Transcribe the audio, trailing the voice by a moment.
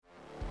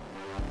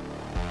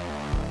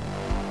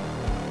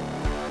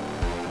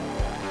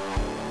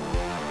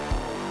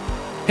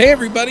Hey,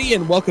 everybody,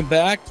 and welcome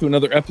back to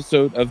another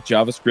episode of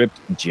JavaScript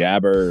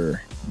Jabber.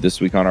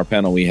 This week on our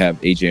panel, we have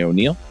AJ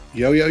O'Neill.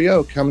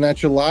 Yo, coming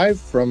at you live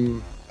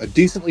from a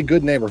decently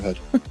good neighborhood.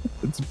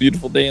 It's a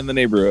beautiful day in the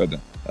neighborhood.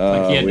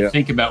 Like he had to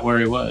think about where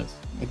he was.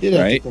 I did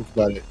have to think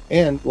about it.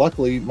 And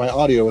luckily, my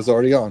audio is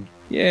already on.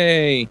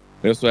 Yay.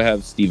 We also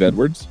have Steve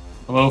Edwards.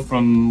 Hello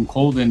from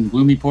cold and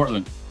gloomy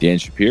Portland. Dan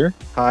Shapir.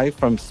 Hi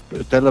from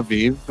Tel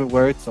Aviv,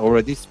 where it's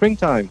already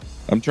springtime.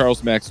 I'm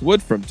Charles Max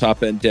Wood from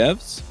Top End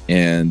Devs.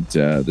 And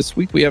this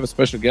week we have a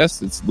special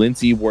guest. It's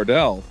Lindsay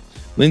Wardell.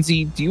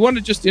 Lindsay, do you want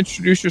to just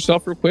introduce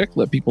yourself real quick?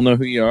 Let people know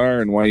who you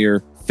are and why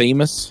you're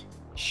famous.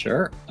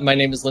 Sure. My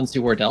name is Lindsay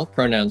Wardell,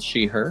 pronouns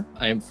she, her.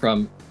 I am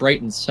from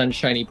bright and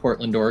sunshiny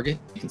Portland, Oregon.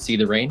 You can see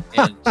the rain.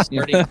 And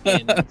starting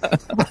in...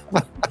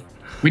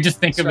 We just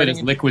think of it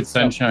as liquid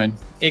sunshine.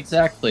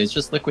 Exactly. It's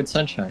just liquid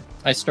sunshine.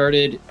 I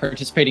started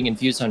participating in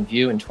Views on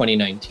Vue in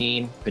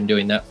 2019. Been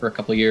doing that for a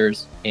couple of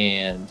years.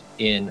 And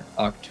in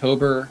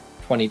October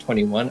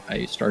 2021,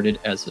 I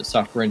started as a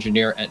software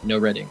engineer at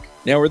NoRed Inc.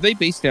 Now, are they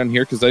based down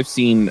here? Because I've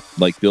seen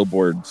like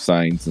billboard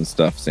signs and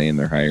stuff saying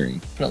they're hiring.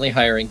 Definitely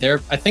hiring.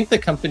 I think the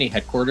company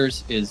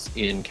headquarters is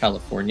in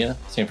California,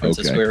 San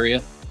Francisco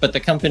area. But the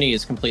company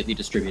is completely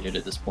distributed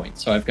at this point.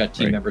 So I've got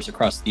team members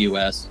across the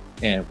U.S.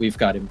 and we've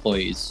got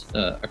employees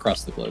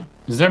across the globe.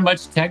 Is there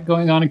much tech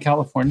going on in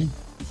California?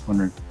 Just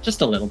wondering. Just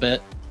a little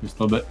bit. Just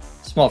a little bit.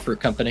 Small fruit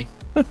company.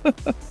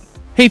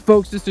 Hey,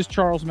 folks, this is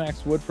Charles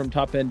Max Wood from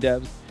Top End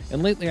Devs.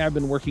 And lately I've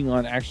been working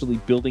on actually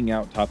building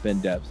out Top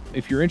End Devs.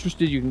 If you're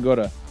interested, you can go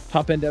to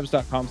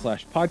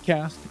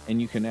topenddevs.com/podcast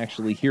and you can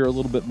actually hear a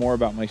little bit more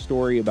about my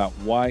story about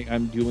why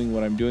I'm doing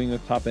what I'm doing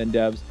with Top End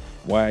Devs,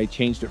 why I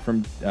changed it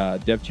from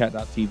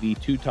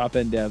devchat.tv to Top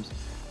End Devs.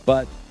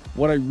 But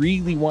what I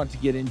really want to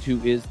get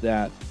into is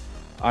that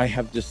I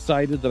have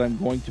decided that I'm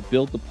going to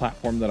build the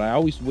platform that I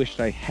always wished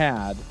I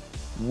had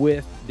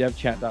with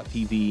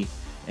devchat.tv,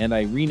 and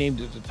I renamed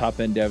it to Top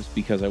End Devs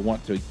because I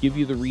want to give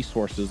you the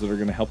resources that are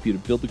going to help you to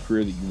build the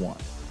career that you want,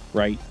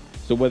 right?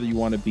 So whether you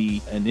want to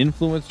be an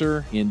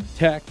influencer in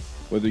tech,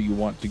 whether you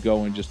want to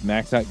go and just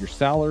max out your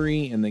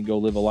salary and then go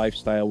live a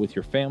lifestyle with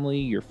your family,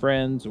 your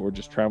friends, or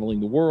just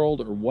traveling the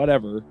world or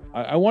whatever,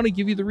 I want to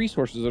give you the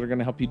resources that are going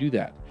to help you do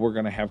that. We're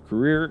going to have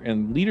career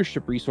and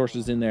leadership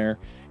resources in there,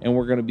 and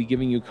we're going to be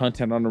giving you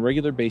content on a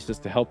regular basis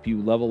to help you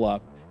level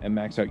up and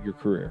max out your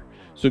career.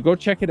 So go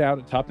check it out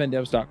at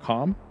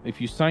topenddevs.com.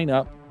 If you sign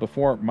up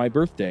before my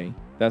birthday,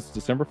 that's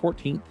December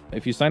 14th.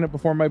 If you sign up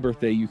before my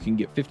birthday, you can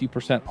get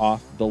 50%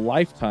 off the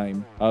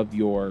lifetime of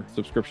your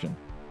subscription.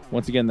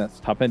 Once again, that's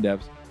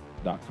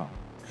topenddevs.com.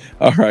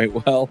 All right.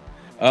 Well,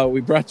 we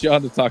brought you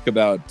on to talk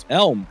about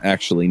Elm,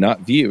 actually,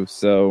 not Vue.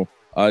 So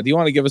do you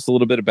want to give us a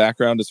little bit of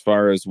background as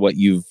far as what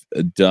you've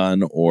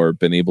done or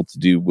been able to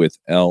do with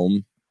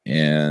Elm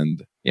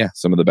and,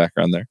 some of the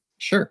background there?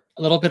 Sure.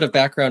 A little bit of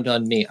background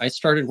on me. I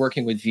started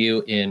working with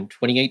Vue in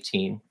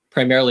 2018.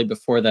 Primarily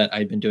before that,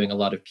 I'd been doing a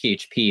lot of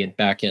PHP and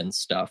backend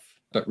stuff,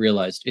 but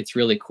realized it's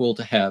really cool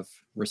to have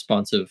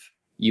responsive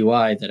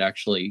UI that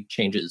actually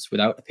changes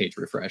without a page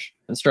refresh,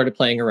 and started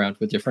playing around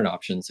with different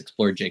options,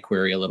 explored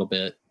jQuery a little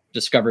bit,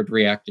 discovered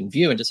React and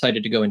Vue, and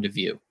decided to go into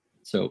Vue.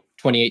 So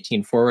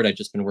 2018 forward, I've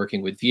just been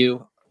working with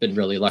Vue. Been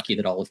really lucky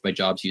that all of my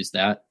jobs use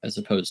that as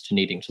opposed to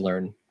needing to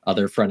learn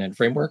other front-end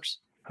frameworks.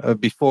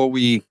 Before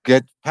we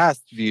get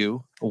past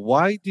Vue,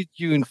 why did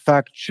you in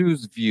fact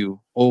choose Vue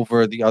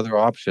over the other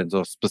options,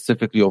 or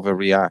specifically over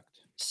React?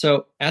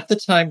 So at the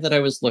time that I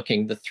was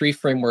looking, the three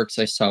frameworks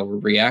I saw were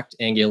React,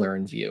 Angular,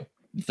 and Vue.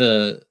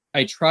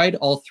 I tried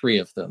all three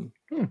of them.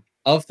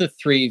 Of the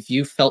three,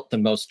 Vue felt the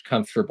most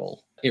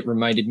comfortable. It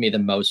reminded me the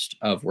most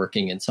of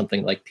working in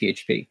something like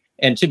PHP.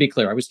 And to be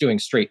clear, I was doing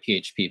straight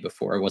PHP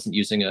before. I wasn't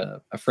using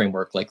a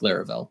framework like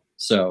Laravel.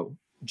 So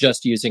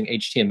just using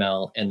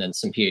HTML and then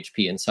some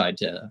PHP inside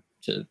to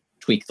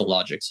tweak the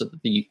logic so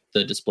that the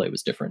display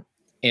was different.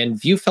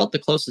 And Vue felt the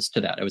closest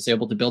to that. I was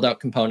able to build out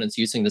components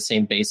using the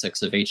same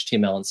basics of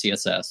HTML and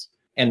CSS,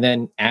 and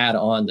then add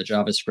on the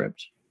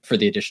JavaScript for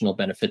the additional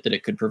benefit that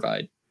it could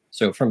provide.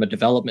 So from a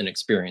development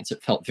experience,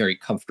 it felt very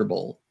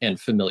comfortable and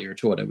familiar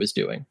to what I was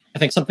doing. I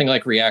think something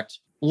like React,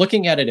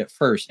 looking at it at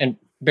first, and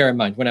bear in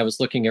mind, when I was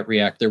looking at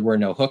React, there were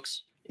no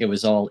hooks. It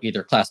was all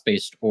either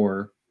class-based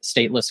or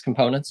stateless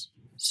components.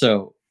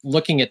 So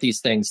looking at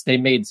these things, they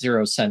made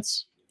zero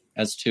sense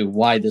as to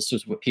why this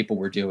was what people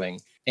were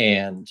doing.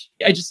 And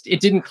it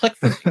didn't click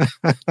for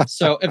me.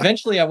 So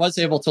eventually I was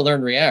able to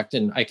learn React,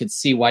 and I could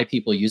see why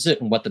people use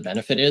it and what the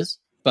benefit is.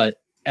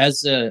 But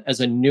as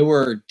a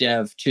newer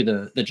dev to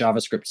the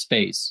JavaScript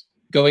space,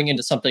 going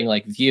into something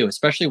like Vue,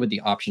 especially with the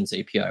options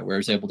API, where I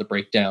was able to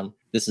break down,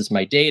 this is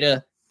my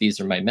data, these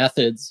are my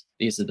methods,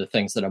 these are the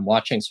things that I'm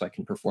watching so I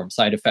can perform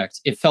side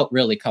effects. It felt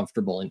really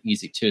comfortable and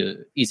easy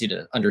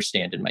to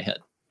understand in my head.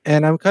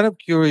 And I'm kind of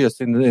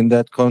curious in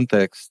that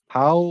context,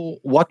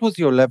 what was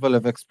your level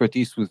of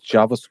expertise with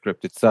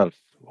JavaScript itself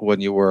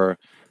when you were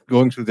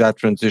going through that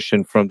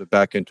transition from the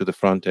back end to the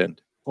front end?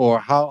 Or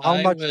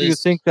how much do you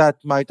think that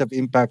might have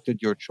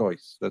impacted your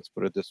choice? Let's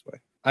put it this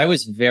way. I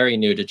was very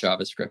new to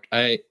JavaScript.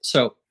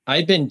 So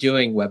I'd been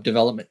doing web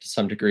development to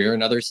some degree or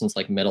another since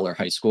like middle or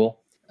high school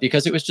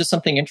because it was just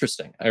something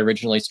interesting. I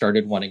originally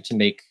started wanting to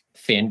make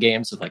fan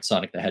games of like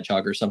Sonic the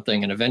Hedgehog or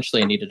something, and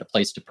eventually I needed a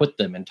place to put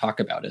them and talk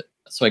about it.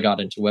 So I got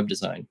into web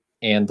design.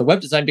 And the web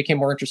design became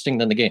more interesting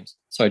than the games.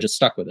 So I just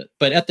stuck with it.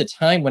 But at the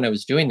time when I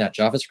was doing that,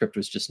 JavaScript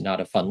was just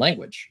not a fun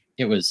language.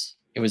 It was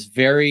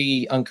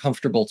very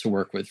uncomfortable to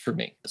work with for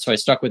me. So I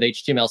stuck with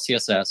HTML,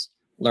 CSS,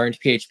 learned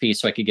PHP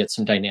so I could get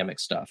some dynamic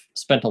stuff.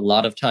 Spent a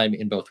lot of time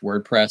in both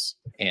WordPress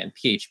and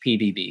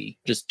PHP-BB,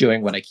 just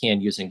doing what I can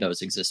using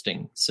those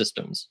existing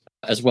systems,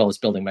 as well as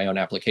building my own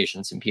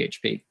applications in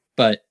PHP.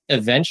 But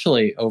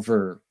eventually,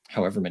 over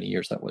however many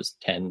years that was,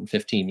 10,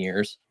 15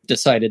 years,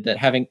 decided that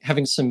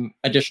having some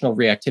additional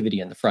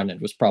reactivity in the front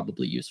end was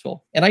probably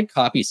useful. And I'd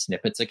copy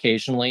snippets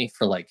occasionally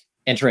for like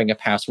entering a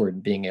password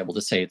and being able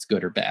to say it's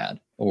good or bad,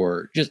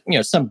 or just,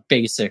 some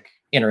basic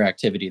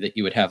interactivity that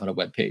you would have on a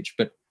web page.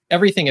 But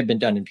everything had been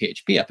done in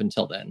PHP up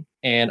until then.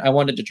 And I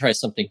wanted to try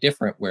something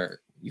different where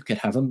you could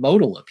have a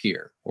modal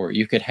appear, or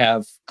you could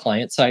have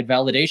client-side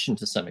validation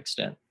to some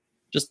extent.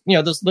 Just,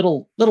 those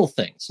little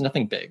things,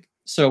 nothing big.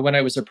 So when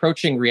I was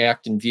approaching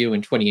React and Vue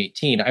in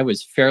 2018, I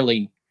was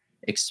fairly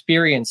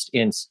experienced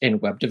in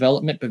web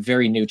development, but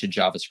very new to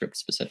JavaScript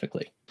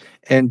specifically.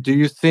 And do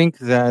you think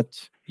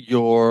that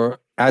your,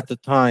 at the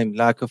time,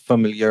 lack of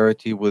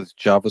familiarity with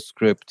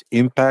JavaScript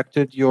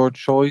impacted your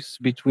choice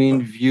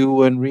between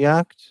Vue and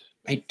React?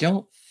 I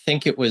don't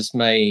think it was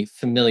my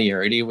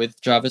familiarity with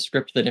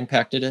JavaScript that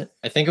impacted it.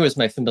 I think it was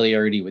my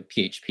familiarity with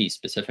PHP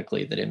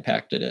specifically that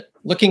impacted it.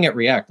 Looking at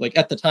React, like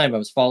at the time, I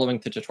was following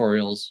the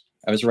tutorials.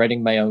 I was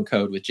writing my own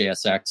code with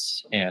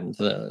JSX and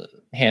the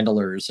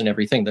handlers and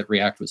everything that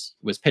React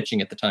was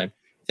pitching at the time.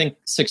 I think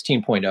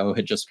 16.0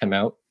 had just come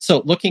out.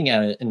 So looking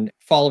at it and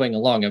following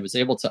along, I was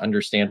able to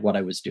understand what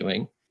I was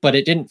doing, but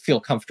it didn't feel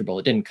comfortable.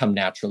 It didn't come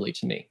naturally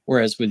to me.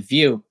 Whereas with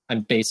Vue,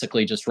 I'm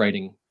basically just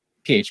writing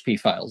PHP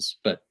files,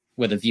 but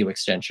with a Vue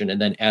extension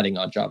and then adding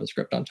on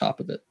JavaScript on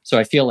top of it. So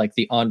I feel like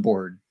the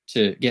onboard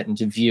to get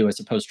into Vue as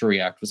opposed to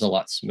React was a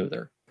lot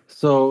smoother.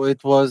 So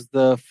it was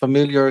the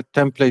familiar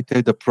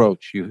templated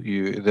approach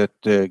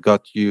that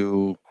got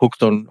you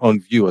hooked on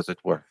Vue, as it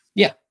were.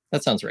 Yeah,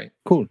 that sounds right.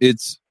 Cool.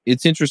 It's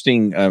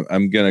interesting.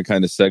 I'm going to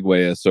kind of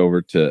segue us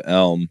over to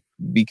Elm,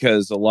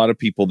 because a lot of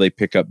people, they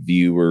pick up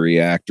Vue or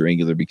React or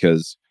Angular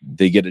because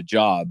they get a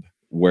job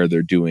where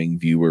they're doing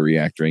Vue or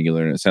React or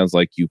Angular. And it sounds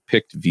like you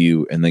picked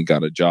Vue and then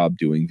got a job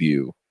doing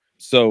Vue.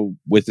 So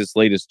with this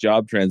latest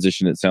job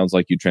transition, it sounds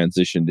like you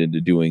transitioned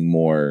into doing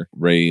more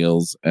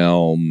Rails,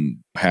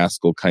 Elm,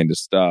 Haskell kind of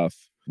stuff.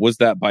 Was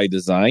that by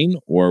design,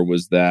 or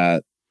was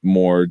that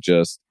more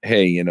just,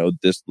 hey,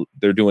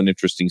 they're doing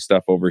interesting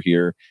stuff over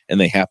here and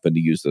they happen to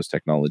use those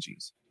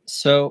technologies?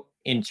 So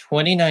in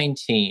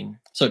 2018,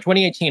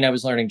 I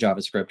was learning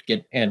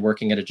JavaScript and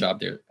working at a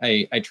job there.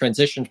 I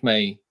transitioned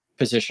my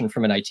position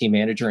from an IT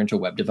manager into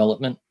web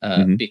development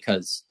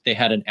because they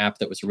had an app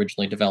that was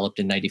originally developed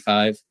in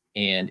 95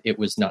 and it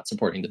was not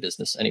supporting the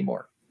business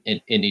anymore.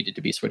 It needed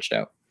to be switched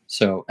out.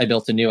 So I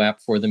built a new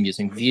app for them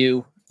using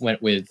Vue,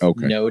 went with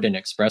Node and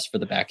Express for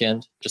the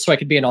backend, just so I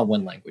could be in all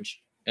one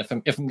language. If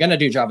I'm going to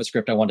do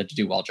JavaScript, I wanted to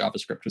do all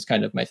JavaScript was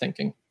kind of my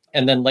thinking.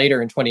 And then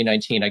later in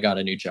 2019, I got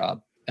a new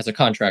job as a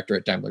contractor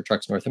at Daimler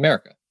Trucks North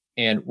America.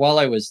 And while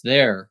I was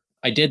there,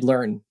 I did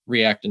learn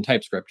React and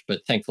TypeScript,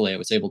 but thankfully I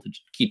was able to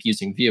keep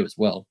using Vue as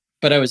well.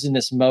 But I was in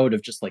this mode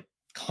of just like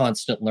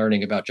constant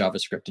learning about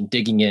JavaScript and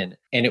digging in.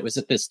 And it was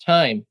at this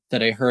time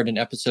that I heard an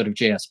episode of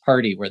JS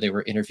Party where they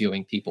were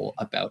interviewing people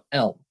about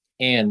Elm.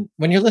 And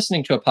when you're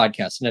listening to a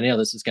podcast, and I know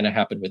this is going to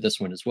happen with this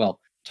one as well,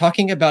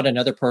 talking about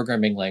another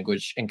programming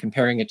language and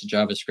comparing it to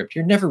JavaScript,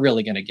 you're never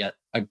really going to get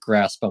a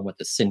grasp on what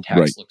the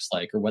syntax looks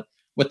like or what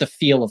the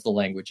feel of the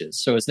language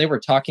is. So as they were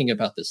talking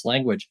about this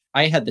language,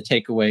 I had the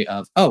takeaway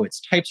of, oh, it's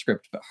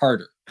TypeScript, but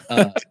harder.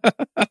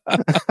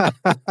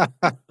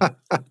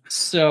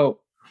 So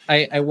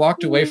I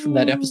walked away from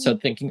that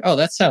episode thinking, oh,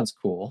 that sounds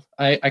cool.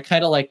 I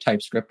kind of like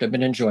TypeScript. I've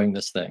been enjoying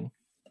this thing.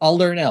 I'll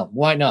learn Elm.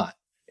 Why not?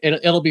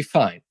 It'll be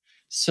fine.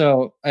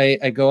 So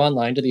I go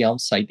online to the Elm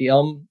site.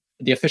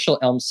 The official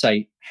Elm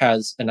site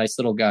has a nice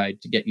little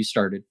guide to get you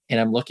started.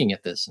 And I'm looking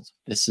at this.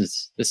 This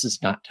is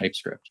not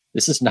TypeScript.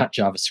 This is not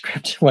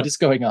JavaScript. What is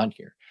going on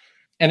here?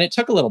 And it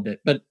took a little bit,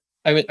 but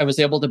I was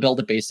able to build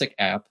a basic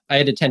app. I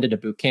had attended a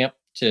boot camp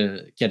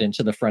to get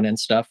into the front end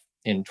stuff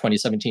in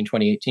 2017,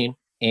 2018.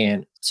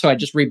 And so I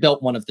just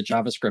rebuilt one of the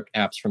JavaScript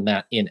apps from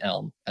that in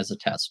Elm as a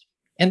test.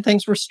 And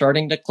things were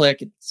starting to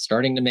click,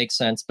 starting to make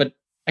sense, but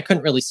I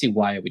couldn't really see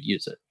why I would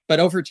use it. But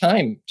over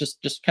time,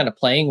 just kind of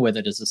playing with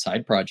it as a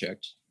side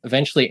project,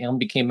 eventually Elm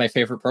became my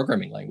favorite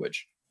programming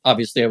language.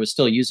 Obviously, I was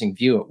still using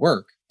Vue at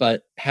work,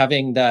 but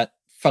having that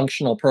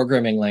functional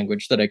programming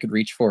language that I could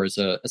reach for as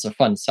a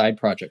fun side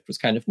project was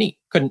kind of neat.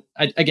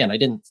 I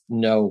didn't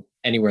know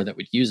anywhere that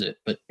would use it,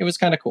 but it was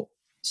kind of cool.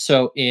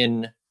 So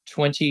in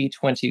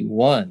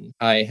 2021,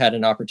 I had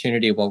an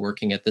opportunity while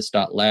working at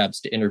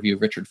this.labs to interview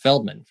Richard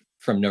Feldman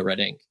from NoRed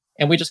Inc.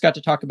 And we just got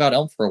to talk about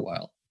Elm for a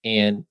while.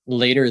 And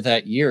later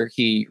that year,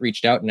 he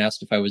reached out and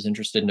asked if I was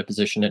interested in a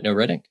position at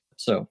NoRed Inc.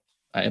 So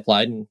I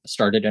applied and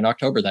started in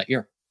October that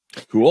year.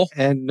 Cool.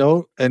 And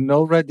No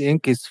Red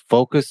Ink is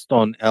focused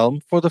on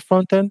Elm for the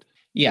front end?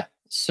 Yeah.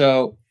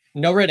 So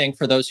No Red Ink,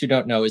 for those who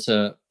don't know, is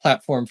a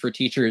platform for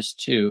teachers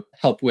to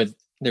help with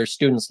their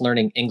students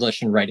learning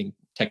English and writing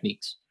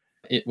techniques.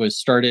 It was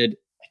started,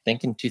 I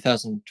think, in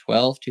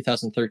 2012,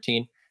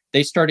 2013.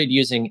 They started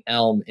using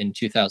Elm in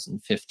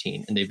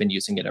 2015, and they've been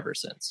using it ever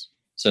since.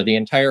 So the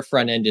entire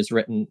front end is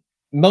written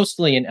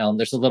mostly in Elm.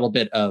 There's a little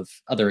bit of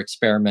other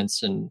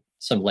experiments and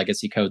some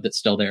legacy code that's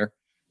still there.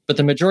 But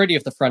the majority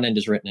of the front end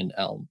is written in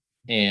Elm.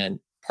 And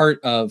part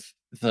of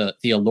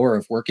the allure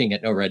of working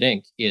at No Red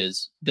Ink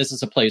is this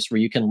is a place where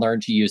you can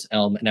learn to use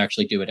Elm and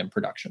actually do it in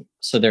production.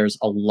 So there's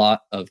a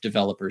lot of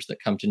developers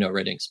that come to No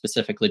Red Ink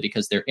specifically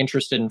because they're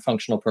interested in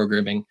functional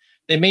programming.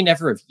 They may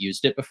never have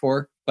used it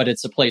before, but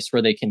it's a place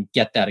where they can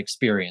get that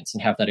experience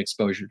and have that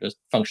exposure to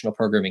functional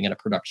programming in a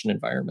production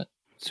environment.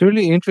 It's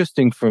really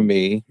interesting for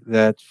me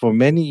that for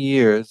many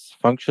years,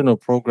 functional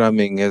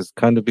programming has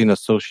kind of been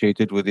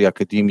associated with the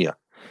academia.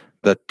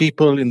 That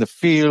people in the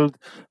field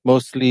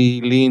mostly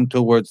lean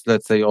towards,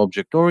 let's say,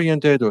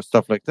 object-oriented or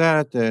stuff like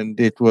that. And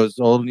it was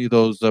only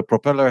those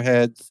propeller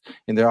heads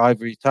in their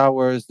ivory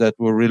towers that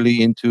were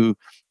really into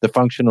the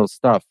functional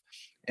stuff.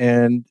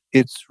 And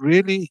it's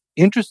really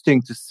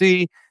interesting to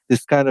see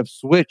this kind of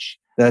switch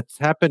that's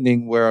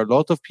happening where a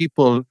lot of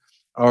people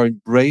are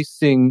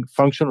embracing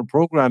functional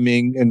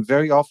programming, and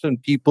very often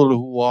people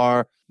who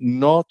are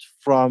not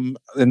from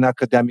an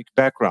academic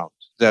background,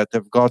 that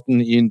have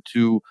gotten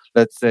into,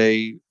 let's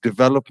say,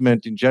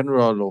 development in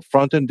general or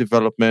front-end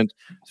development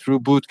through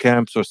boot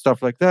camps or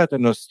stuff like that,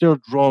 and are still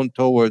drawn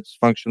towards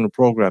functional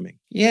programming.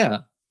 Yeah,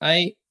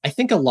 I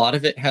think a lot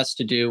of it has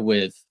to do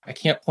with, I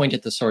can't point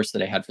at the source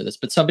that I had for this,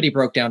 but somebody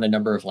broke down a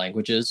number of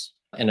languages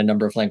and a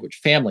number of language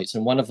families.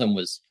 And one of them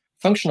was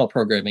functional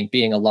programming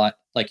being a lot,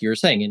 like you were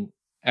saying, in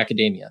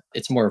academia.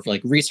 It's more of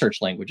like research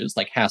languages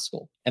like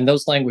Haskell. And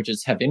those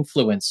languages have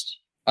influenced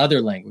other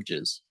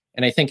languages.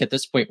 And I think at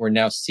this point, we're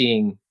now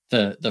seeing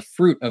the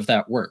fruit of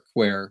that work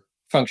where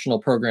functional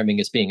programming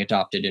is being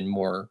adopted in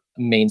more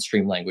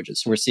mainstream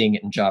languages. So we're seeing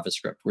it in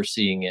JavaScript. We're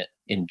seeing it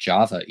in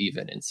Java,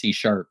 even in C#.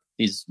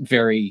 These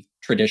very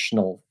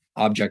traditional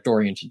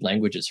object-oriented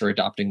languages are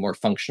adopting more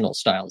functional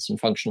styles and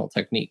functional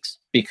techniques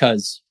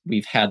because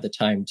we've had the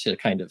time to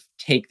kind of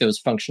take those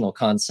functional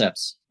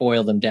concepts,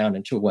 boil them down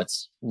into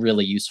what's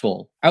really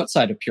useful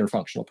outside of pure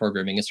functional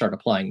programming and start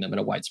applying them in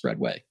a widespread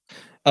way.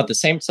 At the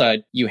same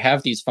side, you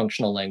have these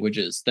functional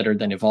languages that are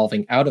then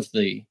evolving out of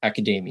the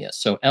academia.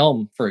 So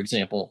Elm, for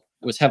example,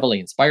 was heavily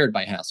inspired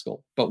by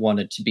Haskell, but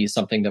wanted to be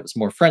something that was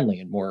more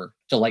friendly and more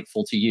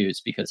delightful to use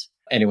because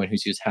anyone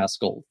who's used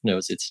Haskell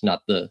knows it's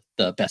not the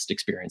best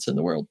experience in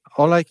the world.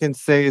 All I can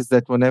say is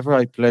that whenever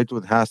I played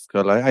with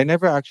Haskell, I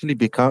never actually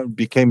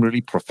became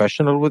really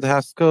professional with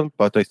Haskell,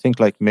 but I think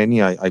like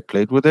many, I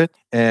played with it.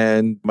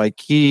 And my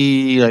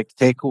key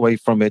takeaway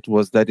from it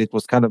was that it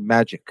was kind of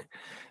magic,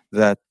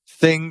 that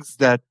things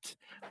that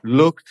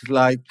looked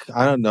like,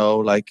 I don't know,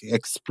 like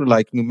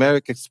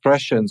numeric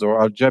expressions or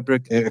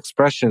algebraic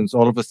expressions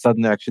all of a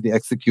sudden actually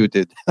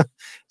executed.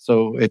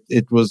 So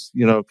it was,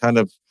 kind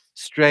of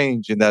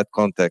strange in that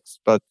context.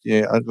 But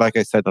like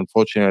I said,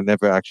 unfortunately, I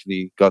never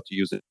actually got to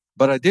use it.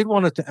 But I did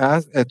want to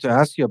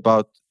ask you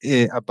about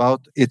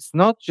it's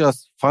not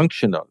just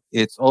functional,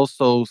 it's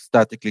also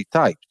statically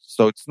typed.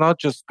 So it's not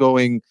just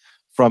going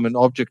from an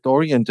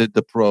object-oriented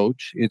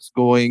approach, it's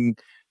going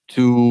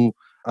to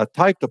a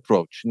typed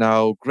approach.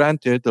 Now,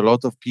 granted, a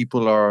lot of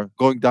people are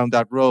going down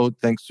that road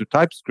thanks to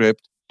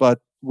TypeScript, but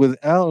with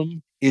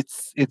Elm,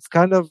 it's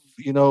kind of,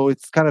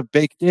 it's kind of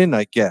baked in,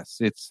 I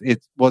guess.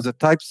 It was a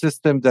type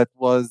system that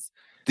was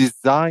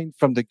designed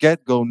from the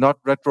get-go,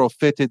 not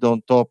retrofitted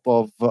on top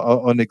of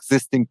an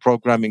existing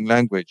programming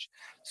language.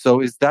 So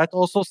is that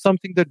also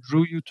something that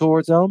drew you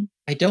towards Elm?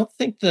 I don't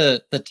think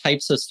the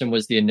type system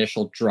was the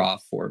initial draw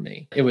for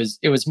me. It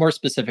was more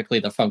specifically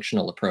the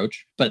functional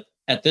approach. But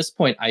at this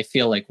point, I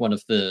feel like one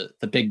of the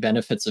big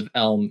benefits of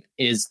Elm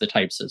is the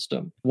type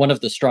system. One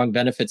of the strong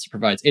benefits it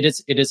provides, it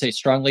is a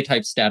strongly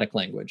typed static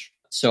language.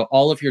 So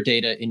all of your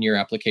data in your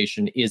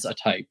application is a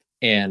type.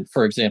 And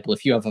for example,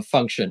 if you have a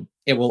function,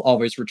 it will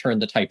always return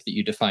the type that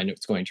you define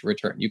it's going to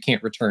return. You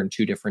can't return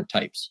two different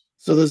types.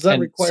 So does that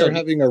require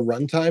having a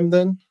runtime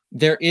then?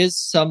 There is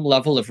some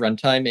level of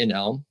runtime in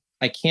Elm.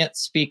 I can't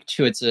speak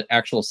to its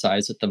actual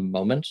size at the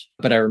moment,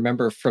 but I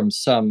remember from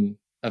some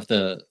of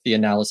the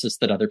analysis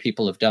that other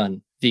people have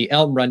done, the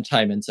Elm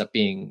runtime ends up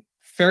being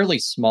fairly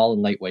small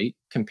and lightweight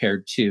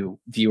compared to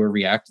Vue or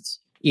React. It's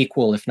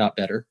equal, if not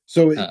better.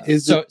 So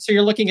so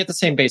you're looking at the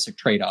same basic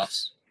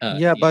trade-offs.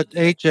 But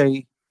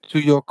AJ, to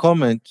your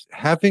comment,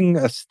 having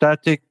a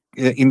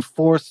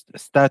enforced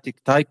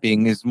static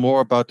typing is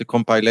more about the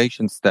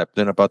compilation step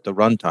than about the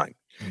runtime.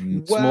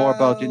 It's more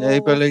about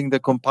enabling the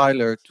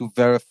compiler to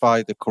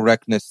verify the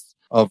correctness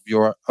of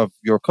your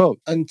code.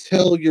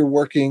 Until you're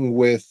working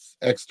with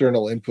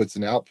external inputs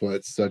and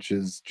outputs, such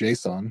as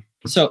JSON.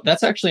 So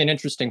that's actually an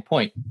interesting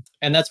point.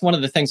 And that's one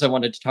of the things I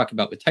wanted to talk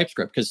about with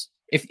TypeScript, because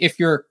if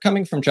you're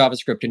coming from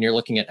JavaScript and you're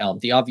looking at Elm,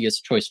 the obvious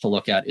choice to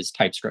look at is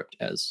TypeScript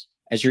as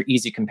as your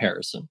easy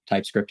comparison.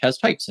 TypeScript has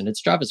types and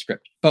it's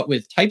JavaScript. But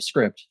with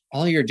TypeScript,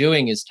 all you're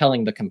doing is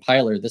telling the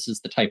compiler, this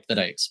is the type that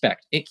I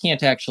expect. It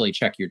can't actually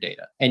check your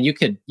data. And you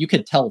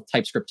could tell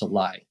TypeScript to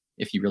lie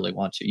if you really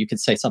want to. You could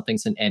say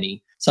something's an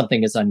any,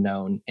 something is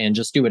unknown, and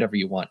just do whatever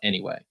you want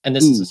anyway. And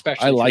this is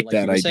especially I like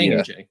that idea. saying,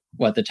 AJ,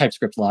 what, the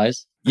TypeScript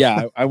lies?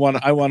 Yeah, I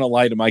want to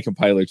lie to my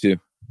compiler too.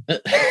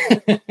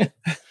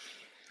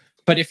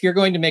 But if you're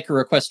going to make a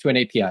request to an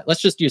API,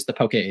 let's just use the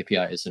Poke API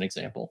as an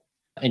example.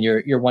 And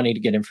you're wanting to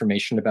get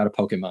information about a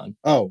Pokemon.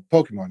 Oh,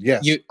 Pokemon.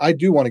 Yes. I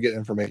do want to get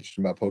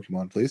information about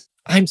Pokemon, please.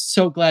 I'm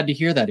so glad to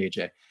hear that,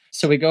 AJ.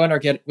 So we go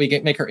and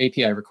make our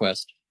API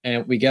request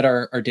and we get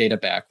our data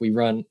back. We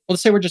run, well,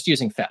 let's say we're just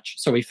using fetch.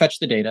 So we fetch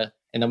the data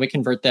and then we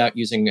convert that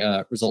using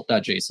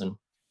result.json.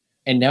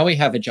 And now we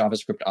have a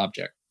JavaScript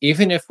object.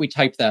 Even if we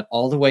type that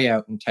all the way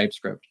out in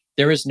TypeScript,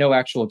 there is no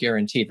actual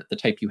guarantee that the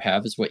type you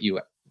have is what you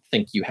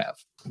think you have,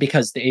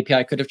 because the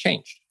API could have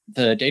changed.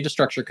 The data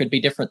structure could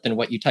be different than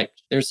what you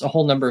typed. There's a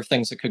whole number of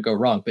things that could go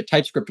wrong, but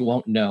TypeScript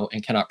won't know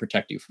and cannot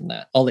protect you from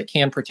that. All it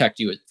can protect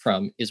you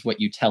from is what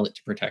you tell it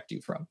to protect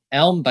you from.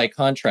 Elm, by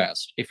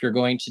contrast, if you're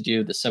going to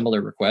do the similar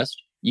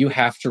request, you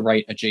have to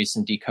write a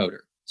JSON decoder.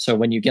 So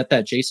when you get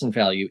that JSON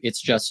value,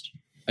 it's just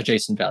a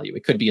JSON value.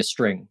 It could be a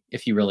string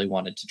if you really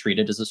wanted to treat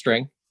it as a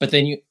string. But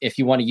then if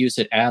you want to use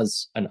it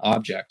as an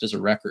object, as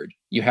a record,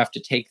 you have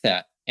to take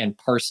that and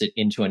parse it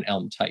into an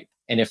Elm type.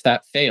 And if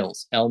that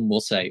fails, Elm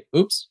will say,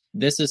 oops,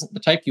 this isn't the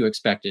type you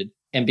expected.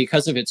 And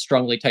because of its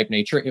strongly typed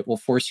nature, it will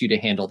force you to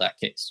handle that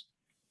case.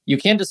 You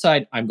can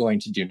decide, I'm going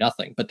to do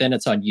nothing, but then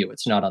it's on you.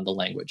 It's not on the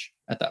language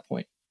at that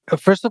point.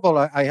 First of all,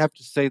 I have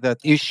to say that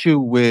issue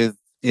with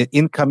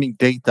incoming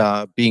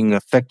data being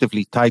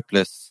effectively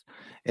typeless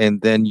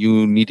and then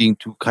you needing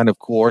to kind of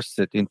coerce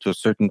it into a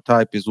certain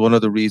type is one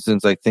of the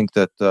reasons I think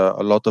that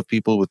a lot of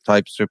people with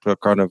TypeScript are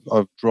kind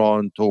of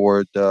drawn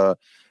toward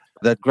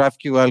that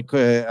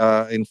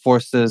GraphQL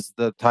enforces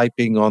the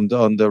typing on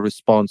the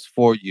response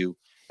for you,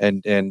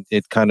 and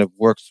it kind of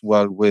works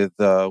well with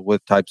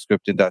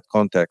TypeScript in that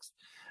context.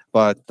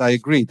 But I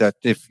agree that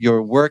if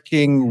you're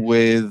working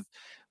with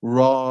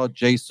raw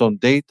JSON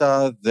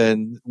data,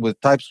 then with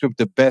TypeScript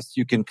the best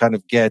you can kind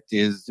of get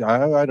is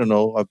I don't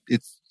know,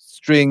 it's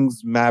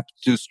strings mapped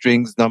to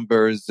strings,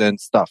 numbers, and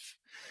stuff,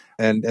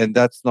 and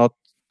that's not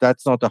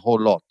a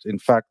whole lot. In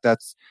fact,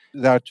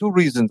 there are two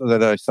reasons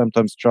that I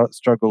sometimes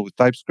struggle with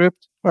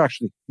TypeScript, or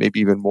actually maybe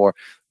even more.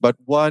 But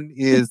one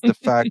is the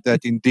fact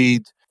that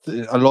indeed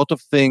a lot of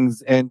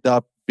things end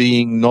up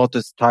being not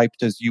as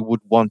typed as you would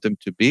want them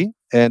to be.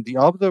 And the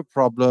other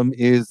problem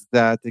is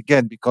that,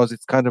 again, because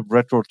it's kind of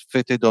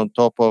retrofitted on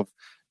top of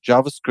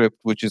JavaScript,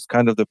 which is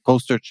kind of the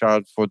poster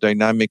child for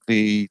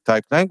dynamically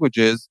typed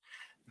languages,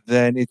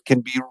 then it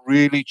can be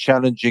really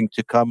challenging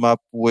to come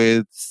up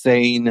with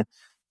sane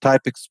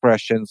type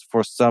expressions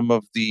for some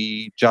of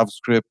the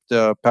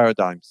JavaScript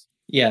paradigms.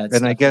 Yeah.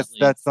 And I guess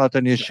that's not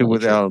an issue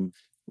with Elm.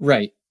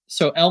 Right.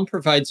 So Elm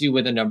provides you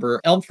with a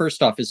number. Elm,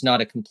 first off, is not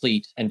a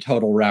complete and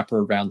total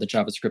wrapper around the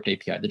JavaScript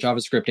API. The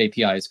JavaScript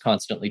API is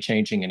constantly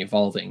changing and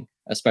evolving,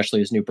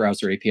 especially as new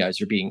browser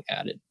APIs are being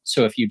added.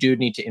 So if you do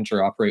need to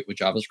interoperate with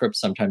JavaScript,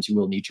 sometimes you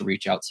will need to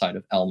reach outside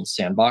of Elm's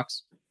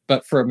sandbox.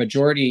 But for a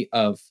majority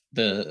of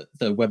the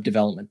web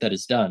development that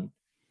is done,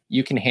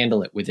 you can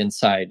handle it within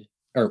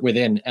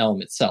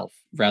Elm itself,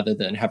 rather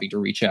than having to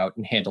reach out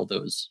and handle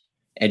those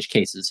edge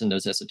cases and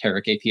those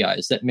esoteric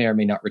APIs that may or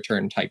may not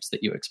return types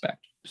that you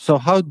expect. So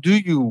how do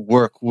you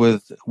work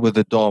with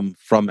a DOM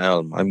from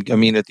Elm? I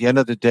mean, at the end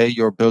of the day,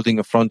 you're building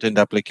a front-end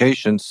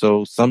application,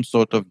 so some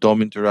sort of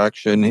DOM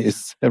interaction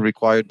is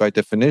required by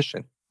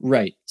definition.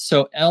 Right.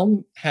 So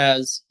Elm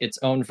has its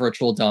own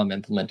virtual DOM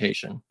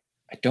implementation.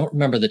 I don't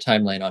remember the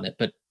timeline on it,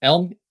 but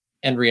Elm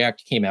and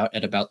React came out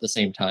at about the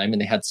same time,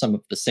 and they had some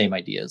of the same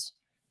ideas.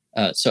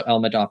 So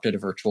Elm adopted a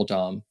virtual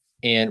DOM.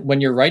 And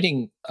when you're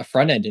writing a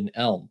front end in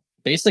Elm,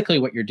 basically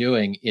what you're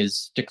doing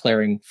is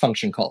declaring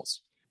function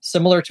calls,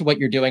 similar to what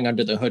you're doing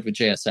under the hood with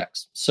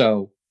JSX.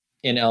 So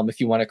in Elm, if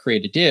you want to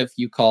create a div,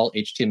 you call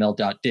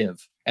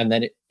html.div, and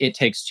then it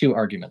takes two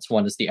arguments.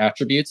 One is the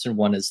attributes and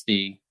one is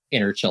the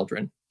inner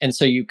children. And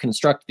so you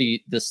construct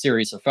the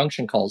series of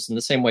function calls in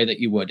the same way that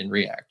you would in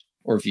React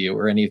or Vue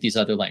or any of these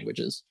other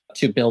languages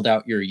to build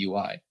out your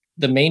UI.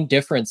 The main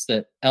difference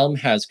that Elm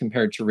has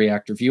compared to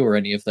React or Vue or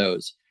any of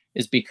those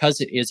is because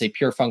it is a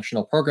pure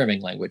functional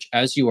programming language.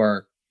 As you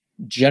are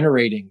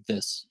generating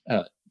this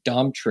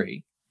DOM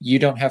tree, you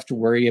don't have to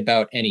worry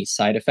about any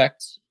side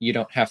effects. You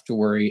don't have to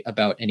worry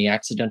about any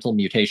accidental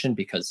mutation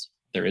because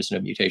there is no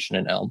mutation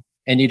in Elm.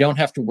 And you don't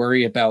have to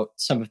worry about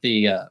some of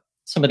the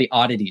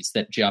oddities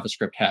that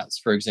JavaScript has.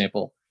 For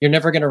example, you're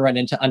never going to run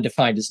into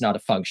undefined is not a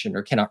function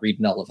or cannot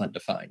read null of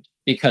undefined,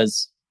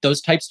 because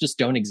those types just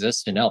don't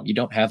exist in Elm. You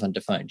don't have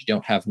undefined. You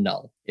don't have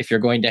null. If you're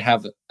going to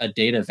have a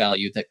data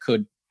value that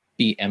could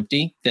be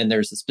empty, then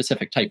there's a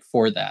specific type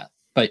for that.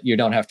 But you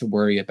don't have to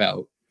worry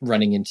about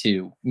running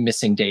into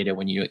missing data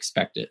when you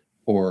expect it,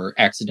 or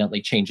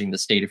accidentally changing the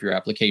state of your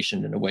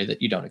application in a way that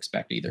you don't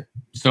expect either.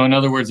 So in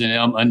other words, in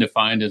Elm,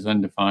 undefined is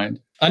undefined?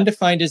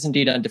 Undefined is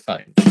indeed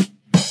undefined.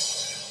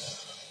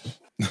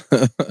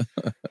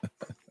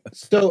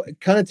 So,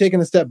 kind of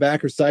taking a step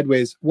back or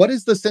sideways, what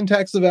is the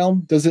syntax of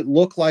Elm? Does it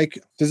look like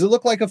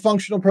a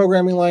functional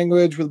programming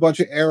language with a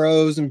bunch of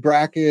arrows and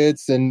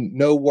brackets and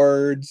no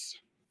words,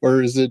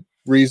 or is it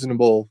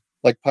reasonable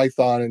like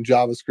Python and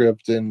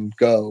JavaScript and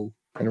Go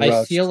and Rust?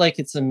 I feel like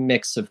it's a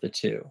mix of the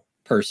two.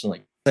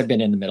 Personally, I've been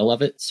in the middle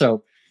of it,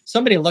 so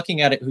somebody looking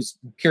at it who's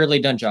purely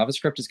done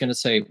JavaScript is going to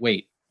say,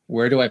 "Wait,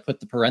 where do I put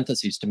the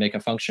parentheses to make a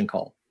function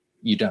call?"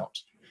 You don't.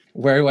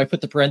 Where do I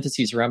put the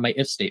parentheses around my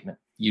if statement?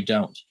 You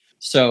don't.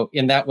 So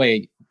in that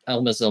way,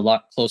 Elm is a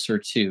lot closer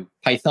to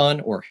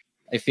Python, or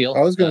I feel. I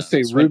was going to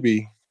say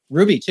Ruby.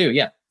 Ruby too,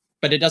 yeah.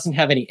 But it doesn't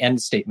have any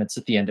end statements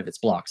at the end of its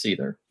blocks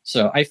either.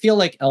 So I feel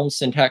like Elm's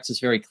syntax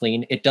is very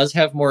clean. It does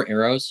have more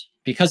arrows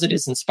because it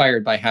is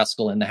inspired by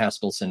Haskell and the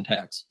Haskell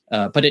syntax.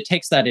 But it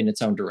takes that in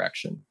its own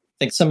direction.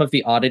 I think some of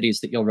the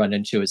oddities that you'll run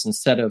into is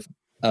instead of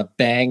a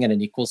bang and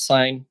an equals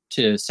sign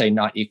to say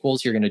not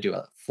equals, you're going to do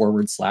a /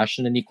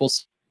 and an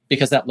equals,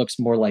 because that looks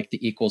more like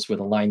the equals with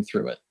a line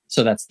through it.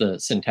 So that's the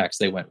syntax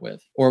they went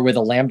with. Or with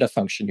a lambda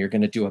function, you're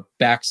going to do a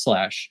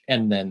 /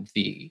 and then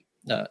the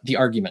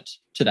argument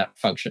to that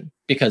function,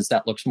 because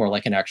that looks more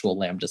like an actual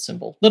lambda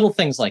symbol. Little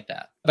things like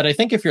that. But I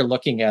think if you're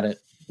looking at it,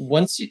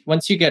 once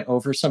you get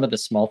over some of the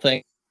small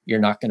things, you're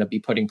not going to be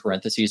putting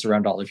parentheses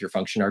around all of your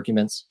function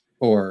arguments.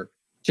 Or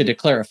to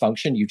declare a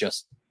function, you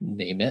just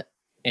name it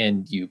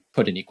and you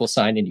put an equal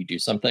sign and you do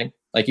something.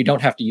 Like, you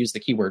don't have to use the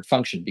keyword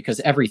function because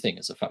everything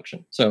is a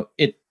function. So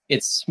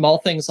it's small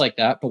things like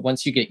that, but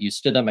once you get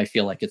used to them, I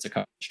feel like it's a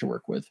college to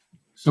work with.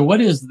 So what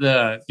is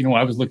I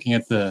was looking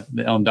at the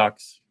Elm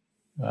docs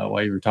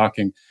while you were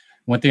talking.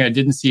 One thing I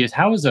didn't see is,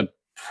 how is a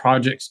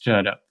project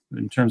set up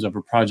in terms of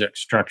a project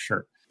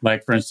structure?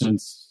 Like, for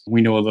instance,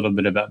 we know a little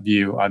bit about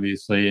Vue,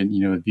 obviously, and,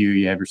 with Vue,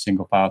 you have your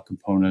single file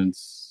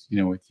components,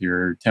 with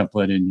your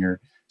template and your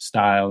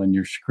style and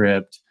your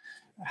script.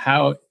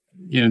 How,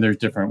 there's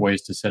different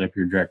ways to set up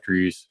your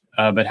directories.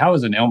 But how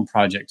is an Elm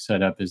project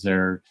set up? Is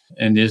there,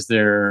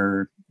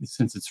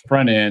 since it's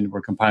front end,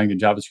 we're compiling to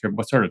JavaScript,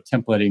 what sort of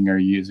templating are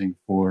you using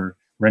for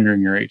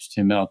rendering your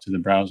HTML to the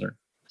browser?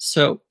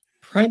 So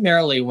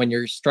primarily when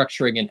you're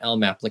structuring an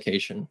Elm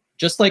application,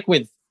 just like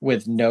with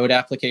Node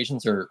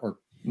applications or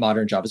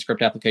modern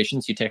JavaScript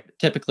applications, you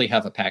typically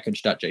have a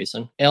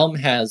package.json. Elm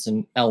has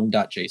an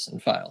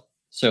elm.json file.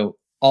 So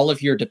all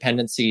of your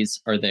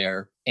dependencies are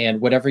there,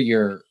 and whatever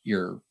your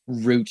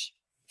root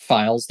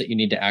files that you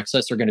need to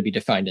access are going to be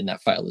defined in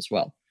that file as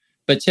well.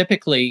 But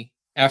typically,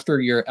 after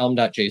your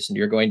elm.json,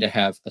 you're going to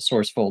have a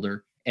source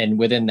folder, and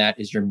within that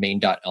is your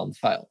main.elm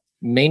file.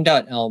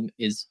 Main.elm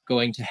is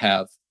going to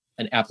have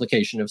an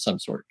application of some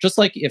sort. Just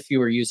like if you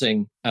were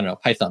using,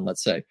 Python,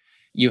 let's say,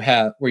 you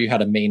had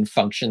a main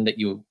function that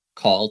you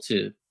call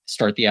to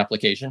start the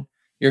application.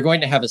 You're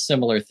going to have a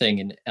similar thing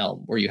in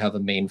Elm where you have a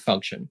main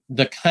function.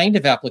 The kind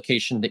of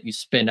application that you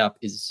spin up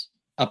is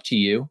up to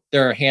you.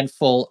 There are a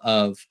handful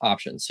of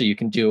options. So you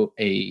can do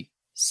a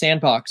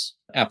sandbox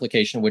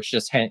application, which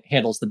just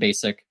handles the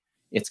basic.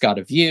 It's got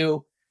a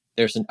view.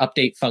 There's an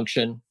update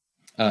function.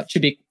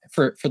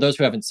 For those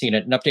who haven't seen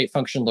it, an update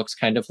function looks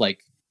kind of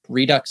like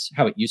Redux,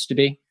 how it used to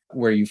be,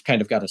 where you've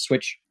kind of got a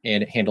switch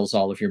and it handles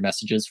all of your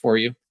messages for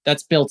you.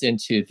 That's built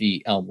into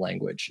the Elm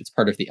language. It's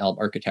part of the Elm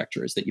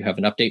architecture, is that you have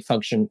an update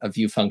function, a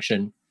view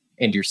function,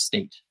 and your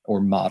state or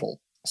model.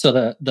 So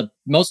the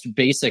most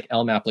basic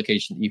Elm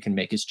application that you can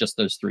make is just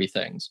those three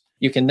things.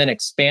 You can then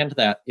expand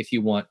that if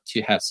you want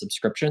to have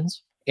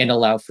subscriptions and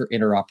allow for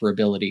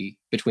interoperability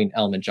between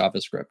Elm and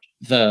JavaScript.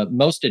 The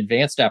most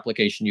advanced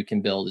application you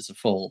can build is a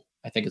full,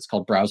 I think it's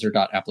called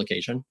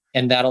browser.application.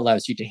 And that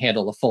allows you to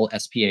handle a full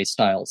SPA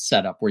style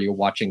setup where you're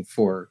watching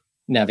for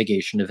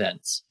navigation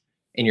events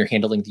and you're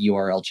handling the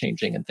URL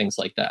changing and things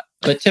like that.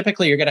 But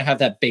typically you're going to have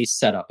that base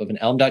setup of an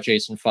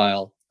elm.json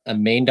file, a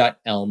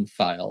main.elm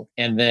file.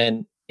 And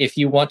then if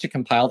you want to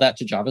compile that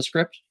to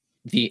JavaScript,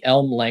 the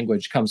Elm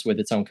language comes with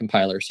its own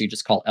compiler. So you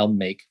just call Elm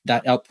make.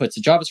 That outputs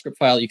a JavaScript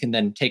file. You can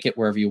then take it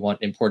wherever you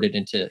want, import it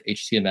into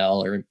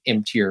HTML or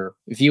into your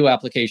Vue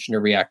application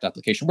or React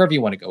application, wherever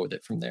you want to go with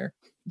it from there.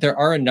 There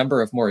are a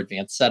number of more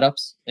advanced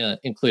setups,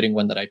 including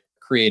one that I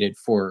created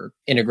for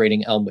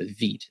integrating Elm with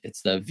Vite.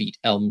 It's the Vite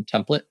Elm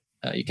template.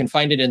 You can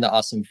find it in the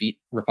awesome Vite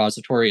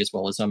repository as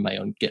well as on my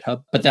own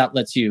GitHub. But that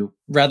lets you,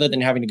 rather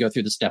than having to go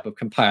through the step of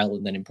compile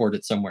and then import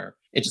it somewhere,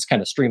 it just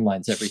kind of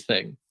streamlines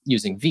everything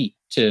using Vite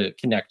to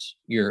connect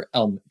your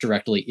Elm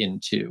directly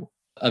into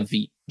a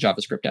Vite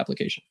JavaScript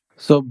application.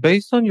 So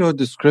based on your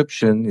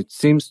description, it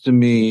seems to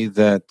me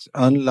that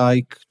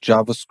unlike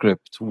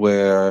JavaScript,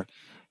 where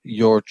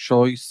your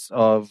choice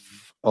of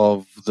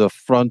the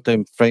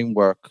front-end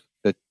framework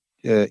that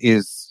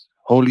is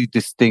wholly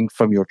distinct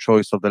from your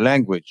choice of the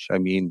language. I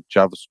mean,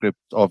 JavaScript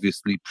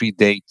obviously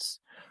predates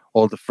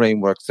all the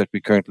frameworks that we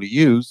currently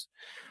use.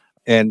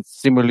 And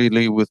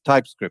similarly with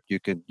TypeScript, you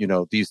can,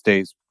 these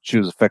days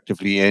choose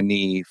effectively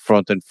any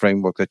front-end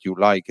framework that you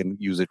like and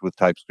use it with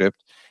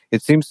TypeScript.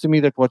 It seems to me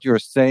that what you're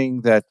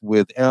saying, that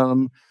with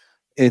Elm,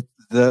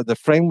 the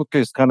framework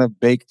is kind of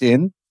baked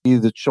in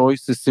The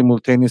choice is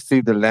simultaneously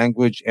the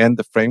language and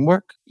the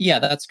framework? Yeah,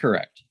 that's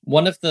correct.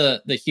 One of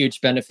the huge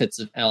benefits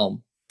of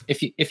Elm,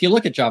 if you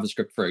look at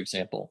JavaScript, for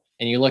example,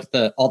 and you look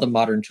at all the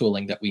modern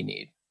tooling that we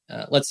need,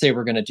 let's say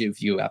we're going to do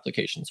Vue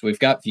applications. We've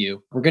got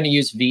Vue. We're going to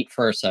use Vite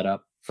for our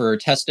setup. For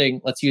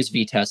testing, let's use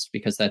VTest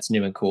because that's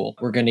new and cool.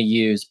 We're going to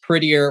use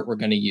Prettier. We're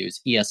going to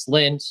use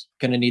ESLint.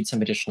 Going to need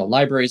some additional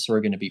libraries. So we're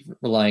going to be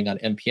relying on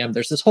NPM.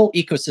 There's this whole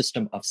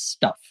ecosystem of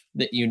stuff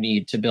that you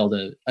need to build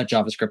a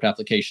JavaScript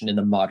application in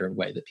the modern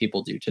way that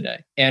people do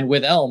today. And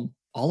with Elm,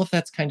 all of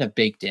that's kind of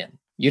baked in.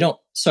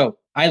 So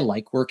I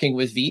like working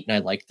with Vite and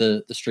I like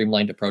the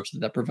streamlined approach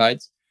that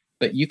provides,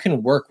 but you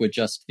can work with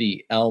just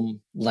the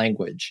Elm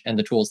language and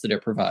the tools that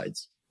it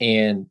provides.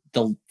 And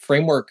the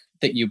framework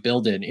that you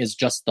build in is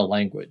just the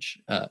language.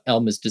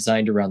 Elm is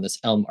designed around this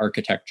Elm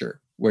architecture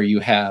where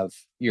you have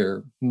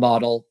your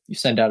model, you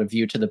send out a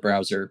view to the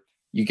browser,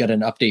 you get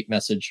an update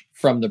message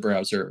from the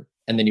browser,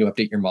 and then you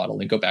update your model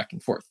and go back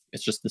and forth.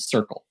 It's just this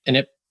circle. And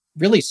it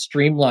really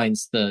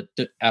streamlines the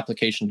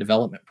application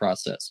development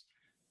process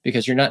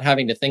because you're not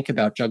having to think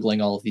about juggling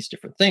all of these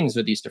different things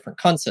or these different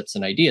concepts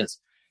and ideas.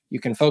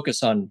 You can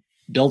focus on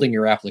building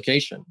your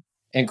application.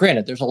 And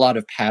granted, there's a lot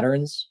of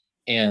patterns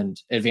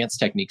and advanced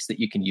techniques that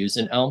you can use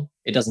in Elm.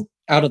 It doesn't,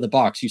 out of the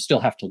box, you still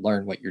have to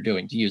learn what you're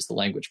doing to use the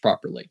language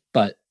properly.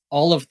 But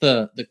all of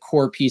the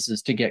core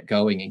pieces to get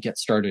going and get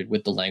started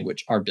with the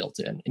language are built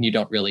in, and you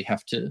don't really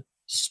have to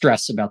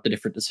stress about the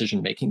different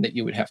decision making that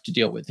you would have to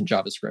deal with in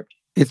JavaScript.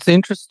 It's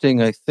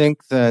interesting. I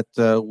think that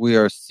we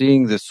are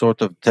seeing this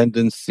sort of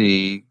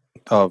tendency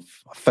of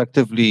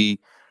effectively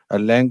a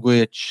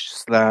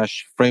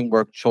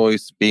language/framework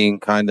choice being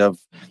kind of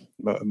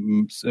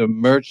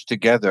merged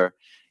together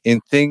in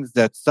things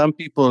that some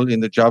people in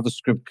the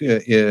JavaScript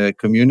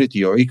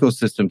community or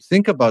ecosystem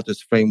think about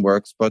as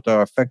frameworks, but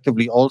are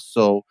effectively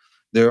also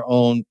their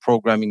own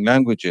programming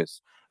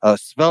languages.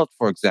 Svelte,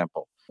 for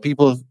example.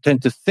 People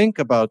tend to think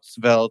about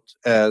Svelte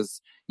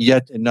as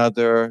yet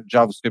another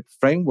JavaScript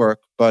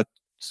framework, but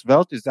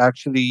Svelte is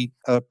actually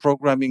a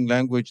programming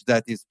language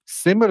that is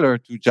similar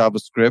to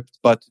JavaScript,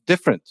 but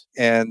different.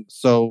 And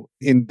so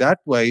in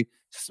that way,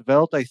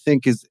 Svelte, I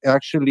think, is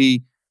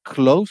actually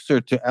closer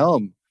to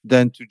Elm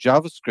than to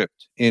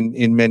JavaScript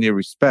in many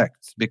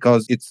respects,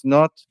 because it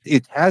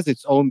has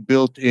its own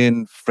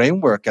built-in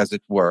framework, as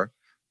it were,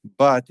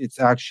 but it's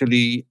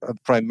actually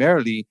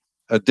primarily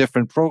a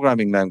different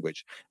programming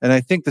language. And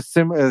I think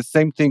the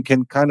same thing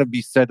can kind of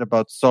be said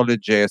about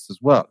Solid.js as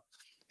well.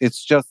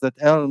 It's just that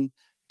Elm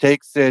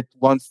takes it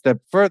one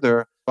step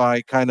further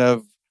by kind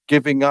of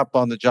giving up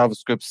on the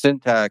JavaScript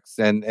syntax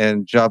and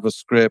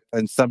JavaScript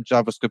and some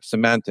JavaScript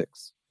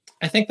semantics.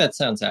 I think that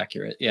sounds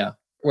accurate, yeah.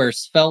 Where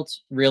Svelte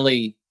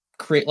really,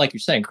 like you're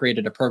saying,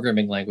 created a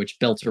programming language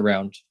built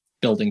around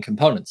building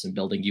components and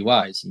building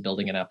UIs and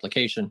building an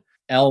application.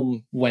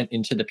 Elm went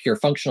into the pure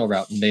functional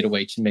route and made a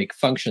way to make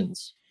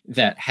functions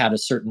that had a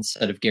certain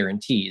set of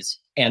guarantees.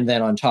 And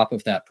then on top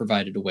of that,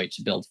 provided a way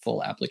to build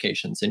full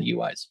applications and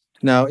UIs.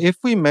 Now, if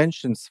we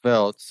mention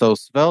Svelte, so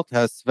Svelte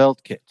has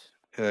SvelteKit,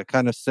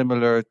 kind of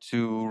similar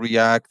to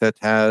React that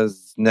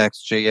has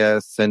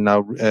Next.js and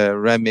now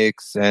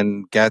Remix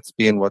and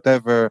Gatsby and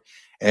whatever,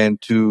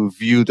 and to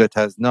Vue that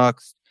has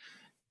Nuxt.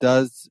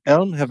 Does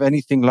Elm have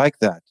anything like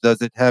that?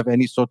 Does it have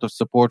any sort of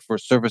support for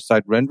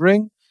server-side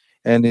rendering?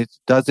 And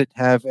does it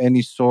have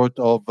any sort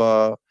of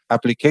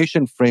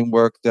application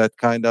framework that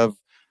kind of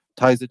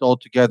ties it all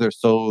together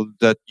so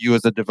that you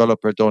as a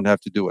developer don't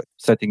have to do it,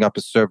 setting up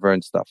a server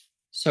and stuff?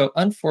 So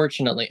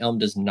unfortunately, Elm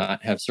does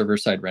not have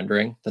server-side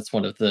rendering. That's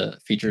one of the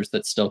features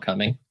that's still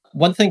coming.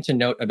 One thing to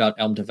note about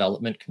Elm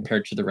development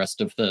compared to the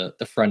rest of the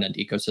front-end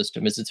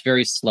ecosystem is it's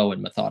very slow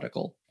and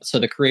methodical. So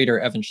the creator,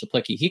 Evan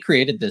Szaplicki, he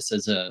created this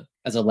as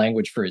a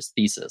language for his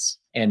thesis,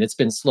 and it's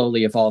been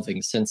slowly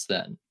evolving since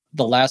then.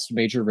 The last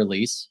major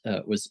release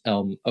was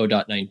Elm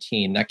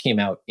 0.19. That came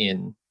out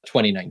in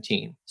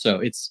 2019. So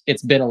it's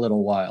been a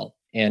little while.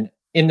 And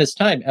in this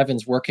time,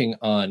 Evan's working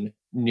on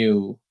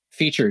new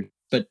features,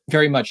 but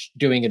very much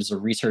doing it as a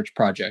research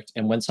project.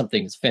 And when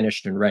something is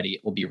finished and ready,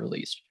 it will be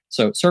released.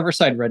 So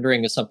server-side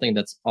rendering is something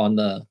that's on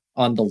the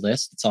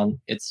list.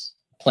 It's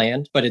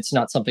planned, but it's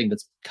not something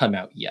that's come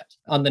out yet.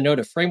 On the note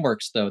of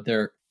frameworks, though,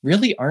 there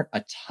really aren't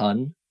a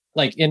ton.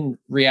 Like in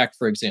React,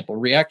 for example,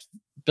 React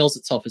bills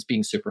itself as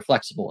being super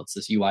flexible. It's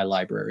this UI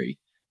library.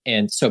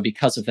 And so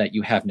because of that,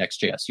 you have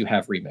Next.js, you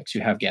have Remix, you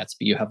have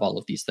Gatsby, you have all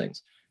of these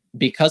things.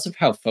 Because of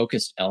how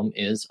focused Elm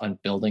is on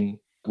building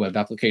web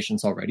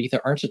applications already,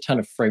 there aren't a ton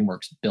of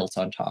frameworks built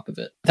on top of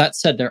it. That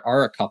said, there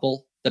are a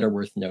couple that are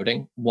worth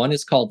noting. One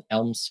is called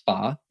Elm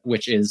SPA,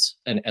 which is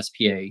an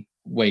SPA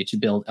way to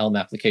build Elm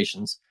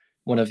applications.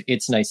 One of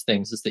its nice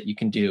things is that you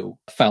can do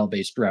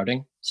file-based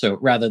routing. So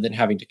rather than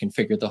having to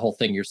configure the whole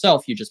thing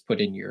yourself, you just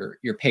put in your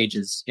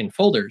pages in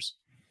folders,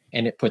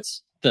 and it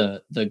puts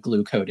the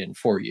glue code in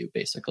for you,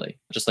 basically,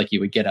 just like you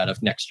would get out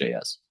of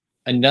Next.js.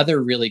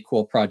 Another really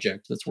cool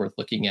project that's worth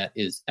looking at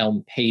is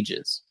Elm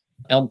Pages.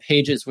 Elm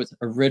Pages was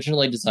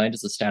originally designed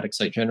as a static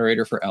site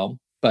generator for Elm,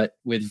 but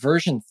with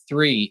version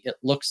 3, it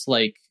looks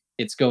like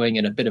it's going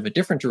in a bit of a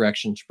different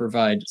direction to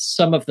provide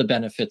some of the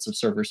benefits of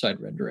server-side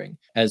rendering,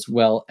 as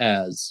well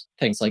as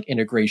things like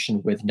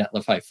integration with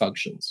Netlify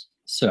functions.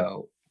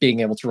 So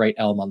being able to write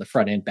Elm on the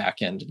front end,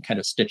 back end, and kind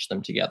of stitch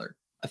them together.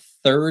 A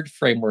third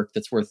framework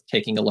that's worth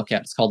taking a look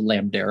at is called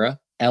Lamdera,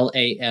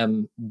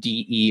 Lamdera.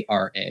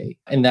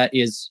 And that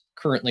is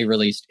currently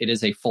released. It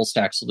is a full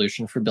stack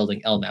solution for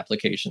building Elm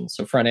applications,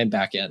 so front end,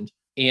 back end.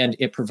 And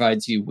it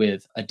provides you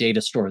with a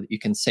data store that you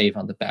can save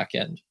on the back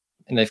end.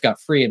 And they've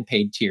got free and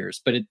paid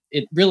tiers, but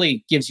it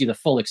really gives you the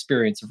full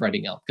experience of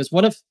writing Elm. Because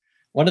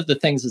one of the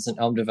things as an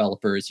Elm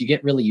developer is you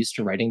get really used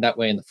to writing that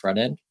way in the front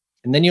end.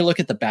 And then you look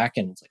at the back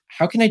end, it's like,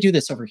 how can I do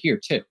this over here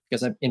too?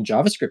 Because in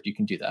JavaScript, you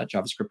can do that.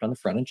 JavaScript on the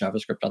front end,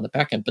 JavaScript on the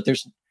back end. But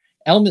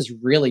Elm is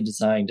really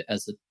designed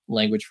as a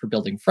language for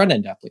building front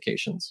end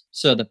applications.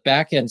 So the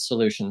back end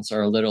solutions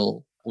are a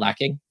little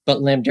lacking, but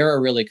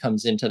Lamdera really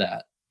comes into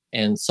that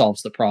and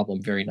solves the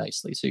problem very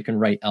nicely. So you can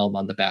write Elm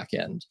on the back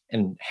end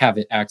and have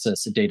it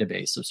access a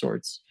database of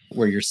sorts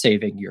where you're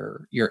saving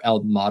your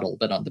Elm model,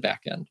 but on the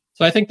back end.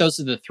 So I think those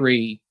are the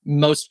three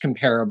most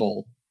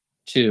comparable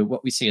to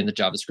what we see in the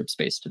JavaScript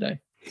space today.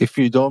 If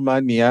you don't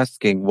mind me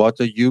asking, what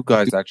are you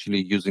guys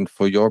actually using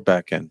for your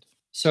backend?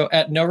 So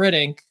at NoRed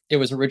Inc., it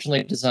was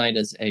originally designed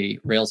as a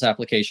Rails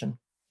application,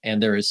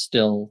 and there is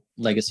still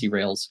legacy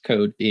Rails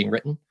code being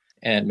written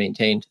and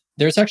maintained.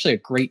 There's actually a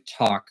great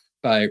talk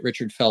by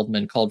Richard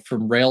Feldman called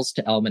From Rails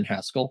to Elm and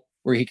Haskell,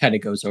 where he kind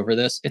of goes over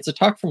this. It's a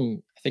talk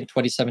from, I think,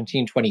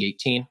 2017,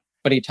 2018,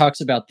 but he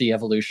talks about the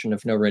evolution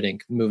of NoRed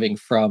Inc. moving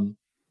from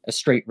a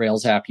straight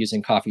Rails app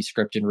using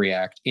CoffeeScript and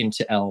React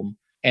into Elm.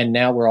 And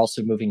now we're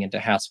also moving into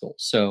Haskell.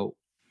 So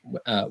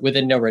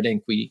within NoRed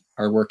Inc., we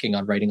are working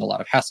on writing a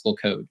lot of Haskell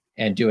code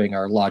and doing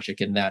our logic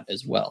in that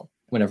as well,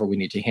 whenever we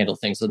need to handle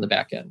things on the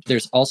back end.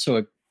 There's also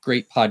a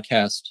great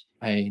podcast.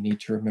 I need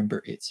to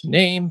remember its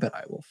name, but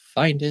I will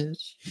find it.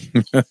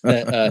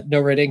 That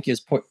NoRed Inc. is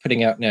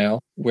putting out now,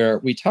 where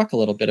we talk a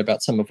little bit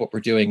about some of what we're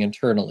doing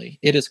internally.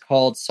 It is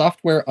called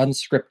Software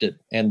Unscripted,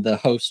 and the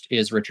host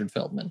is Richard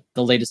Feldman.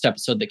 The latest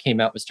episode that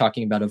came out was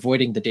talking about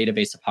avoiding the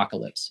database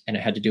apocalypse, and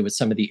it had to do with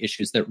some of the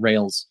issues that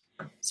Rails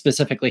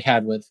specifically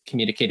had with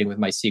communicating with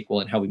MySQL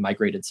and how we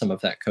migrated some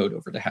of that code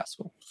over to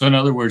Haskell. So in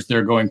other words,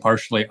 they're going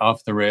partially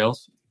off the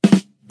rails?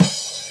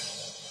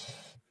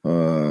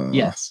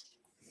 Yes.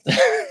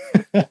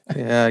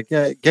 Yeah,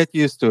 get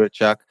used to it,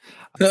 Chuck.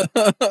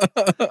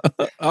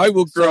 I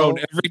will groan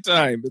every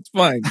time. It's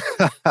fine.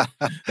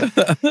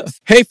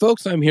 Hey,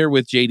 folks, I'm here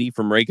with JD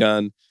from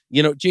Raygun.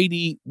 You know,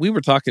 JD, we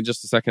were talking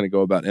just a second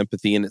ago about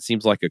empathy, and it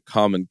seems like a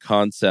common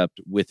concept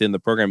within the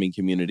programming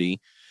community.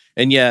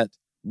 And yet,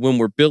 when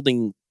we're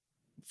building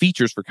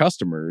features for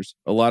customers,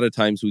 a lot of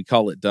times we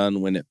call it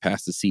done when it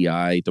passes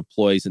CI,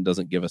 deploys, and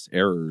doesn't give us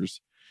errors.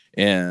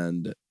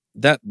 And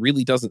that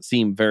really doesn't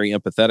seem very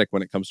empathetic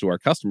when it comes to our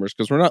customers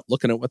because we're not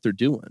looking at what they're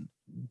doing.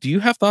 Do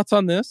you have thoughts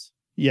on this?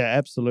 Yeah,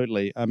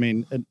 absolutely. I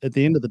mean, at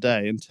the end of the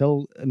day,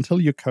 until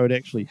your code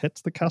actually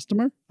hits the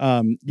customer,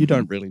 you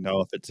don't really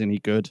know if it's any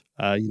good.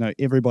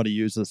 Everybody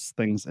uses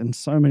things in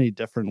so many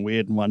different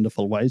weird and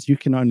wonderful ways. You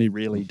can only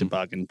really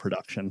debug in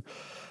production.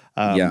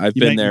 I've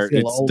been there.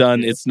 It's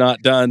done. Here. It's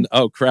not done.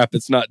 Oh, crap.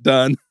 It's not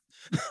done.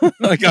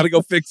 I got to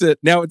go fix it.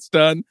 Now it's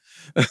done.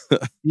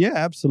 Yeah,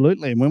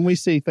 absolutely. And when we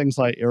see things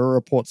like error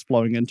reports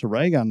flowing into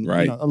Raygun,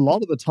 right. A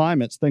lot of the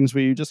time it's things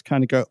where you just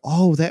kind of go,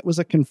 oh, that was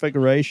a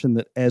configuration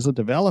that as a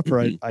developer,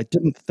 I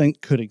didn't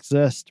think could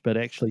exist, but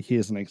actually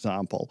here's an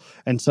example.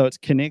 And so it's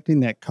connecting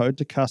that code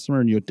to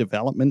customer and your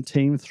development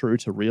team through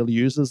to real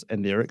users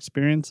and their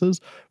experiences,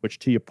 which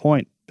to your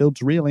point,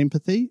 builds real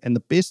empathy, and the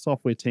best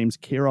software teams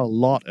care a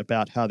lot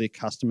about how their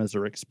customers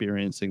are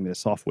experiencing their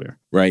software.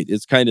 Right.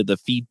 It's kind of the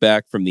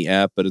feedback from the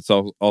app, but it's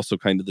also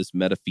kind of this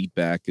meta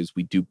feedback. As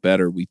we do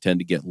better, we tend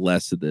to get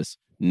less of this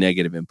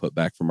negative input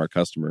back from our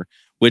customer,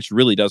 which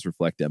really does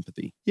reflect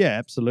empathy. Yeah,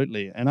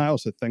 absolutely. And I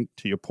also think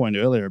to your point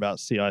earlier about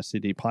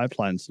CI/CD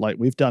pipelines, like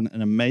we've done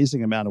an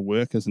amazing amount of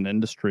work as an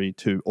industry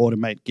to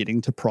automate getting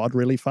to prod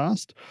really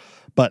fast.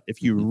 But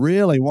if you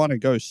really want to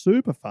go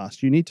super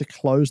fast, you need to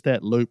close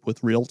that loop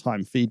with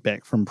real-time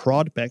feedback from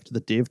prod back to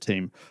the dev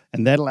team.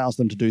 And that allows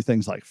them to do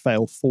things like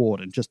fail forward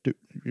and just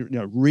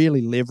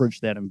really leverage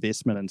that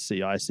investment in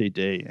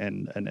CI/CD,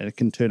 and it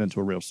can turn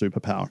into a real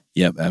superpower.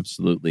 Yep,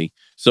 absolutely.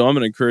 So I'm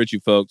going to encourage you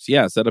folks,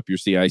 set up your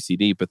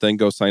CI/CD, but then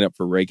go sign up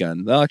for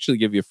Raygun. They'll actually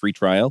give you a free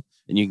trial,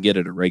 and you can get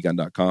it at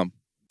raygun.com.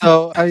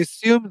 So I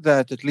assume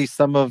that at least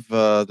some of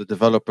the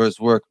developers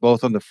work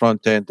both on the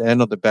front end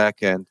and on the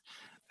back end.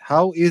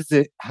 How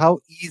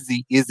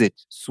easy is it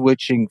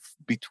switching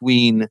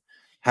between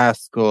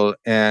Haskell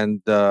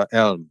and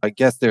Elm? I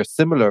guess they're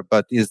similar,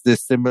 but is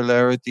this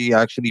similarity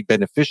actually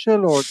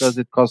beneficial or does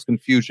it cause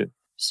confusion?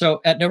 So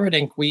at NoRed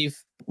Inc.,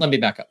 let me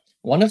back up.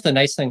 One of the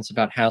nice things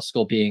about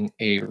Haskell being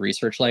a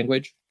research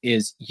language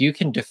is you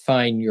can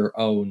define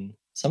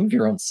some of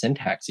your own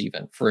syntax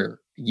even for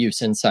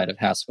use inside of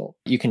Haskell.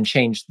 You can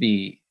change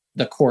the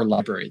core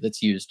library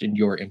that's used in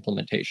your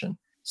implementation.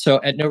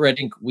 So at NoRed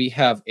Inc., we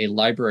have a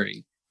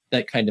library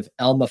that kind of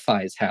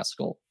Elmifies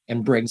Haskell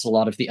and brings a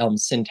lot of the Elm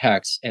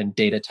syntax and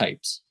data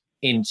types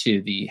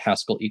into the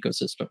Haskell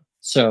ecosystem.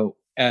 So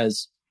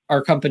as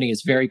our company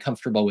is very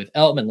comfortable with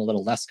Elm and a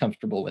little less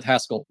comfortable with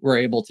Haskell, we're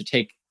able to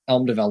take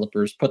Elm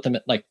developers, put them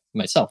at, like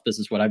myself, this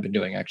is what I've been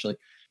doing actually,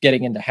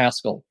 getting into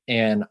Haskell.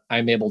 And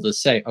I'm able to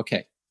say,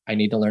 okay, I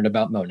need to learn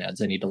about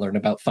monads. I need to learn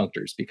about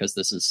functors because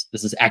this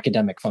is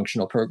academic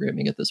functional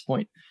programming at this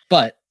point.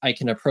 But I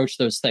can approach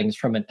those things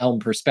from an Elm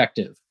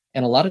perspective.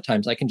 And a lot of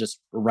times I can just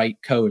write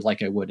code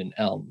like I would in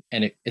Elm,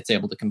 and it's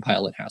able to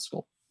compile in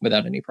Haskell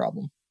without any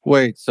problem.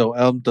 Wait, so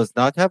Elm does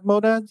not have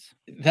monads?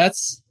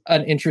 That's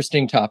an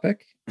interesting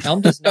topic.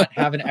 Elm does not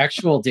have an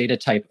actual data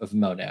type of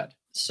monad.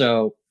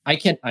 So I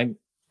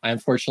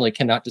unfortunately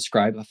cannot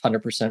describe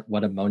 100%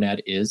 what a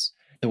monad is.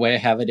 The way I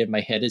have it in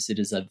my head is it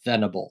is a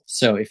venable.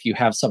 So if you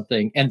have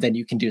something and then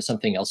you can do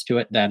something else to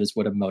it, that is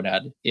what a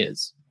monad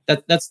is.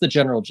 That's the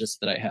general gist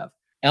that I have.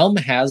 Elm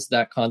has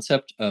that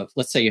concept of,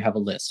 let's say you have a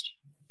list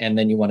and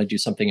then you want to do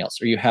something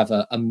else, or you have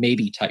a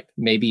maybe type.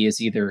 Maybe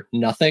is either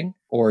nothing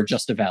or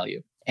just a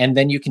value. And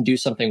then you can do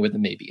something with the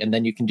maybe, and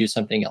then you can do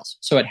something else.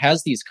 So it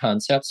has these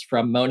concepts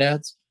from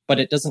monads, but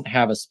it doesn't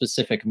have a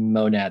specific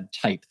monad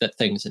type that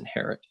things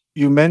inherit.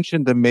 You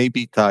mentioned the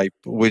maybe type,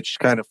 which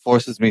kind of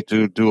forces me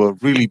to do a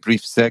really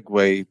brief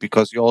segue,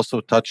 because you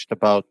also touched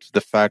about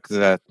the fact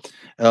that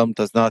Elm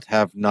does not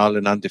have null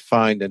and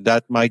undefined, and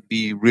that might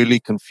be really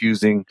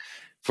confusing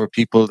for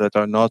people that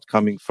are not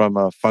coming from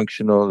a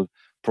functional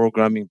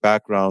programming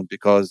background,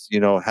 because,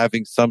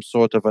 having some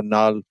sort of a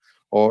null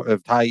or a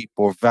type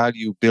or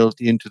value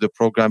built into the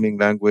programming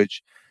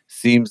language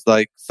seems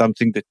like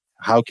something that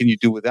how can you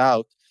do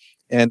without?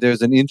 And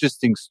there's an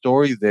interesting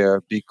story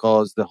there,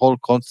 because the whole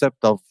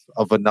concept of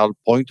a null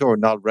pointer or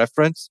null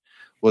reference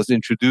was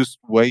introduced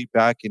way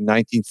back in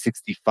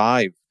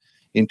 1965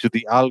 into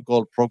the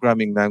ALGOL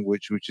programming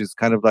language, which is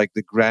kind of like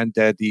the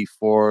granddaddy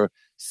for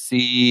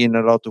C in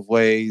a lot of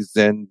ways,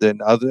 and then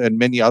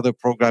many other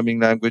programming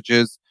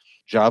languages,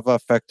 Java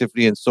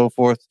effectively, and so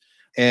forth.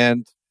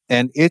 And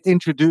it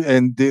introduced,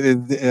 and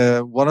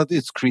one of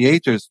its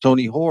creators,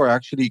 Tony Hoare,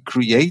 actually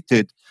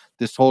created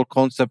this whole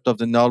concept of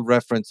the null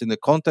reference in the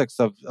context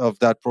of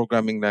that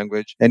programming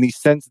language. And he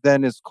since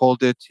then has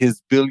called it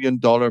his $1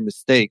 billion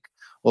mistake,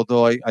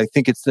 although I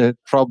think it's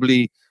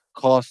probably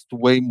cost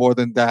way more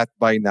than that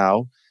by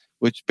now,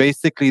 which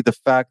basically the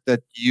fact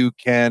that you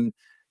can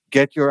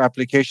get your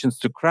applications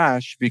to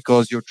crash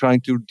because you're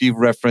trying to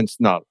dereference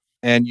null.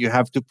 And you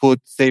have to put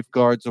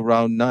safeguards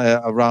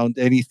around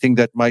anything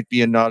that might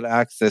be a null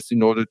access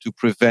in order to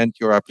prevent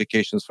your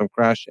applications from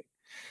crashing.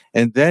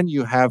 And then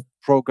you have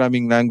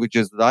programming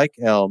languages like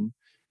Elm,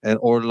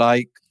 or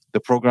like the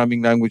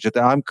programming language that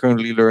I'm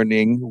currently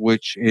learning,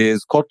 which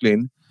is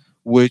Kotlin,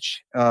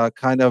 which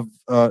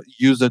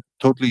use a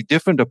totally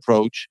different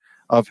approach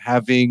of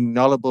having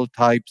nullable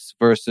types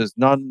versus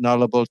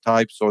non-nullable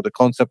types, or the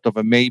concept of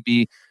a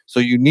maybe. So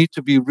you need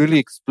to be really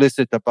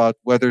explicit about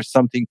whether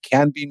something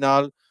can be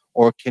null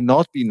or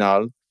cannot be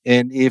null.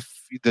 And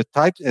if the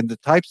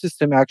type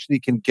system actually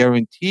can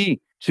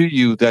guarantee to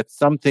you that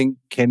something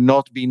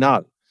cannot be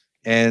null,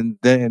 and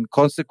then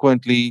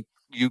consequently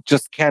you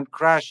just can't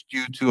crash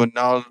due to a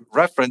null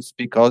reference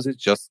because it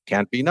just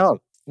can't be null.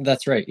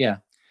 That's right, yeah.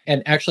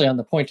 And actually, on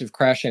the point of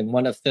crashing,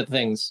 one of the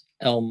things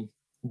Elm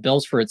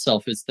bills for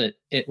itself is that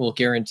it will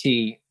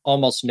guarantee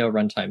almost no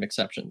runtime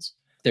exceptions.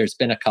 There's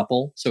been a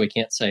couple, so we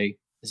can't say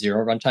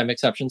zero runtime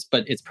exceptions,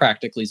 but it's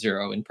practically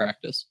zero in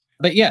practice.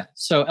 But yeah,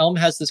 so Elm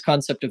has this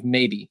concept of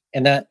maybe,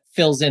 and that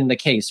fills in the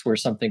case where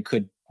something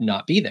could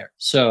not be there.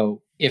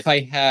 So if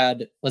I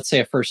had, let's say,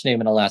 a first name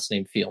and a last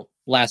name field,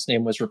 last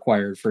name was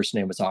required, first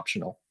name was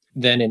optional.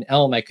 Then in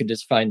Elm, I could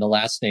define the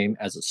last name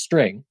as a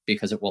string,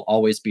 because it will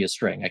always be a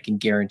string. I can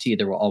guarantee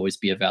there will always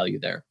be a value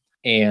there.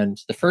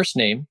 And the first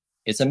name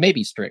is a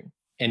maybe string.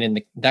 And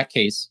in that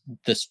case,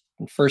 this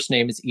first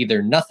name is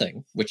either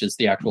nothing, which is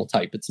the actual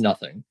type, it's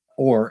nothing,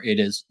 or it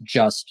is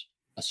just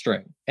a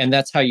string. And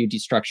that's how you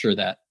destructure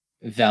that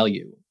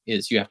value,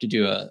 is you have to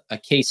do a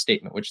case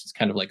statement, which is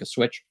kind of like a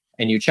switch,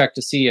 and you check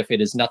to see if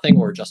it is nothing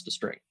or just a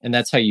string. And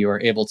that's how you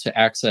are able to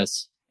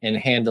access and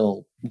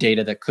handle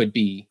data that could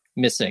be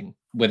missing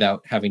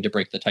without having to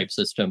break the type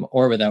system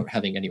or without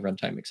having any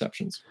runtime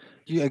exceptions.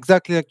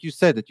 Exactly like you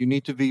said, that you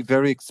need to be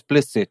very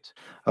explicit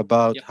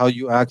about how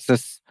you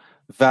access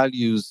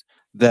values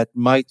that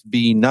might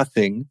be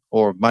nothing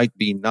or might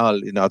be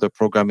null in other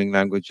programming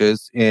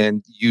languages.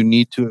 And you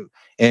need to,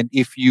 and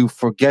if you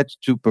forget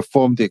to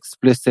perform the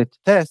explicit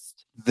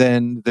test,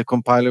 then the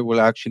compiler will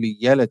actually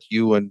yell at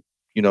you, and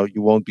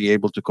you won't be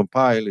able to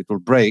compile, it will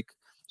break.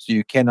 So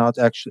you cannot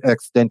actually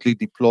accidentally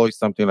deploy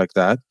something like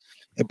that.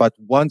 But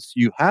once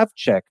you have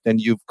checked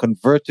and you've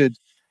converted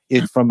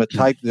it from a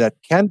type that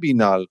can be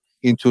null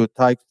into a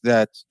type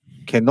that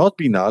cannot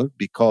be null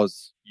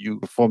because you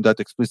performed that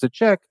explicit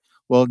check,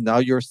 well, now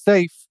you're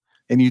safe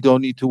and you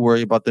don't need to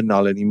worry about the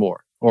null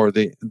anymore, or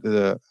the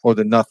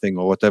nothing,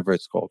 or whatever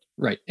it's called.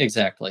 Right,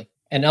 exactly.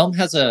 And Elm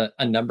has a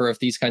number of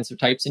these kinds of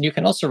types, and you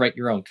can also write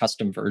your own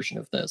custom version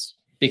of this,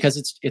 because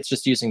it's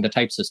just using the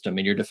type system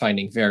and you're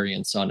defining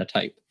variants on a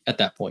type at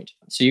that point.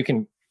 So you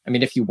can I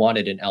mean, if you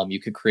wanted in Elm, you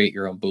could create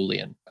your own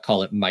Boolean,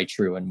 call it my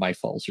true and my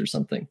false or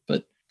something,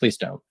 but please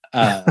don't.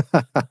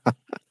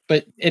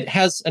 But it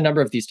has a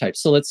number of these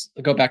types. So let's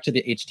go back to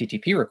the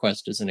HTTP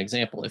request as an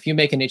example. If you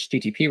make an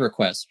HTTP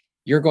request,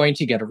 you're going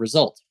to get a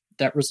result.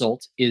 That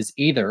result is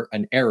either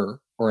an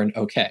error or an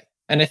OK.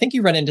 And I think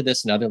you run into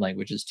this in other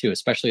languages too,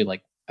 especially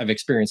like I've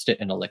experienced it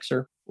in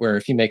Elixir, where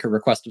if you make a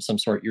request of some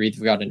sort, you've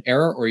either got an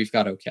error or you've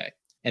got OK.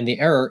 And the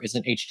error is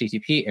an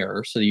HTTP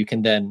error. So you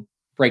can then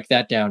break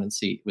that down and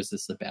see, was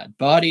this a bad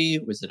body?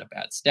 Was it a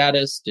bad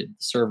status? Did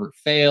the server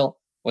fail?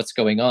 What's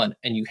going on?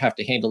 And you have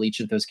to handle each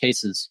of those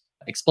cases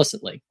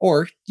explicitly,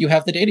 or you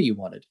have the data you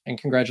wanted, and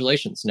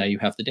congratulations, now you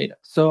have the data.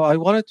 So I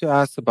wanted to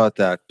ask about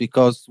that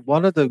because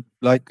one of the,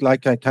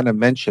 like I kind of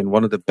mentioned,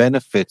 one of the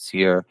benefits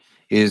here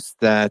is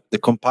that the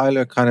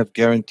compiler kind of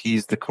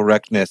guarantees the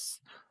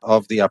correctness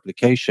of the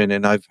application.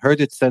 And I've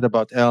heard it said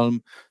about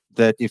Elm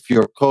that if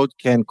your code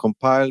can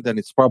compile, then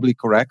it's probably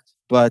correct.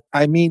 But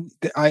I mean,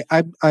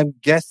 I'm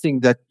guessing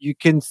that you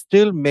can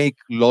still make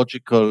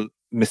logical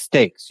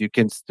mistakes. You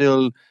can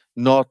still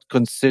not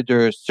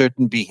consider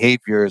certain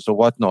behaviors or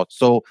whatnot.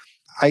 So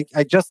I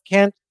just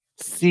can't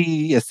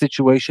see a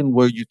situation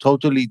where you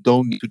totally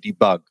don't need to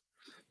debug.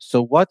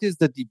 So what is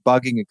the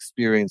debugging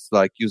experience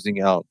like using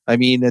Elm? I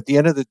mean, at the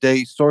end of the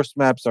day, source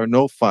maps are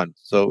no fun.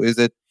 So is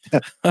it,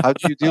 how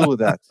do you deal with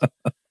that?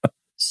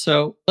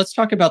 So let's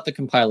talk about the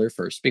compiler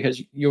first,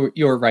 because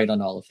you're right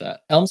on all of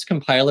that. Elm's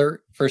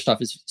compiler, first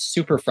off, is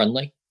super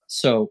friendly.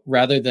 So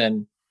rather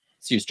than,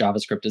 let's use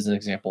JavaScript as an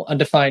example,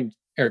 undefined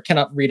or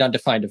cannot read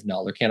undefined of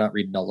null or cannot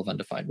read null of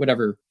undefined,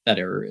 whatever that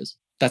error is.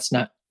 That's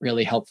not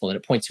really helpful. And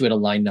it points you at a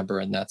line number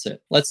and that's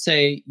it. Let's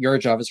say you're a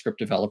JavaScript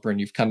developer and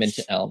you've come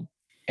into Elm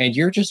and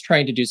you're just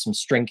trying to do some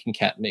string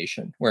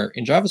concatenation, where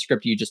in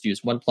JavaScript, you just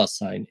use one plus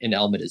sign. In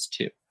Elm, it is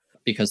two,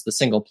 because the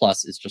single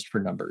plus is just for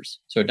numbers.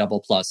 So a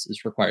double plus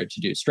is required to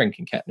do string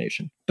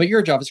concatenation. But you're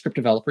a JavaScript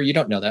developer. You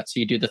don't know that. So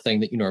you do the thing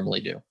that you normally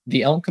do.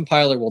 The Elm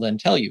compiler will then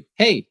tell you,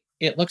 hey,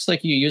 it looks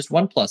like you used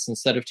 1+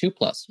 instead of 2+.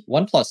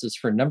 1+ is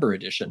for number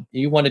addition.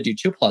 You want to do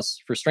 2+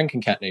 for string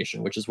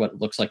concatenation, which is what it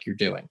looks like you're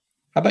doing.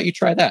 How about you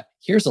try that?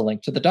 Here's a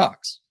link to the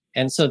docs.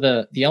 And so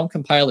the Elm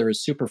compiler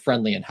is super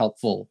friendly and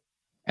helpful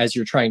as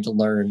you're trying to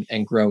learn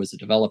and grow as a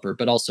developer,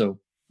 but also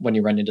when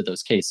you run into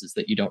those cases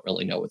that you don't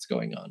really know what's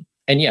going on.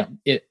 And yeah,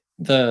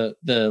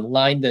 the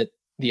line that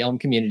the Elm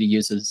community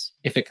uses,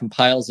 if it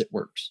compiles, it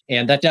works.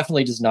 And that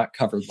definitely does not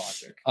cover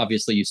logic.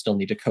 Obviously, you still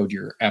need to code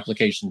your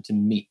application to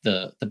meet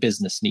the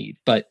business need.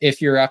 But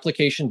if your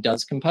application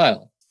does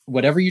compile,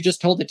 whatever you just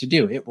told it to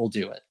do, it will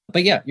do it.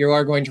 But yeah, you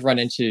are going to run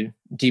into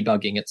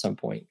debugging at some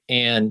point.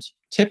 And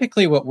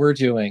typically what we're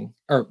doing,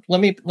 or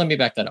let me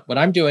back that up. What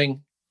I'm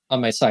doing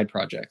on my side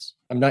projects,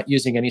 I'm not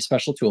using any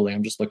special tooling.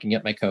 I'm just looking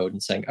at my code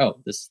and saying,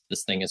 oh, this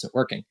thing isn't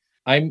working.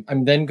 I'm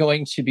then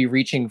going to be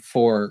reaching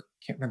for,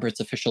 can't remember its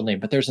official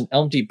name, but there's an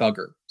Elm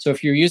debugger. So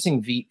if you're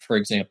using Vite, for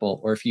example,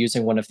 or if you're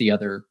using one of the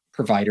other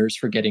providers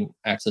for getting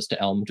access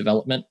to Elm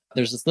development,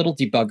 there's this little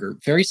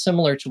debugger, very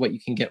similar to what you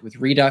can get with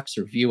Redux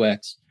or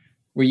Vuex,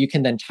 where you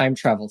can then time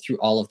travel through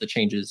all of the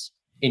changes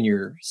in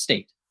your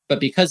state. But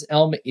because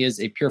Elm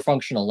is a pure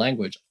functional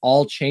language,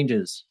 all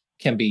changes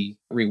can be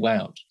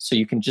rewound. So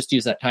you can just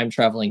use that time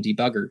traveling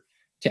debugger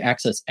to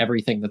access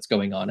everything that's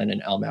going on in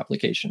an Elm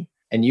application.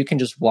 And you can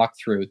just walk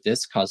through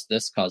this caused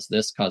this, caused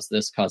this, caused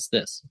this, caused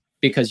this,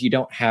 because you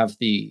don't have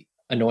the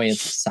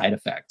annoyance side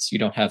effects. You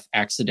don't have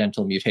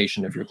accidental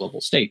mutation of your global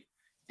state.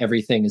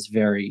 Everything is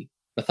very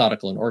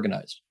methodical and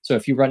organized. So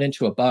if you run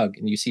into a bug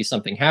and you see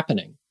something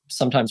happening,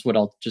 sometimes what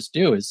I'll just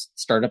do is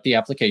start up the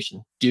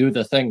application, do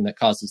the thing that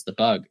causes the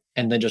bug,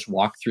 and then just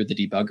walk through the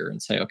debugger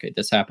and say, okay,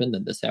 this happened,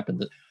 and this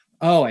happened.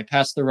 Oh, I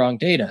passed the wrong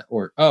data,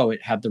 or, oh,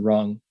 it had the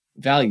wrong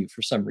value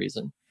for some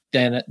reason.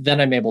 Then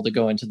I'm able to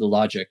go into the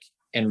logic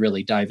and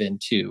really dive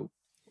into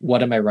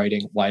what am I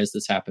writing, why is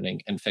this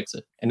happening, and fix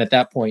it. And at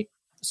that point,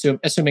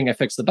 assuming I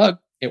fix the bug,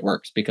 it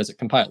works because it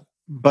compiled.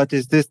 But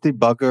is this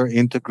debugger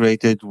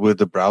integrated with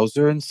the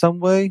browser in some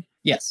way?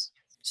 Yes.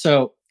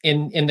 So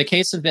in the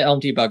case of the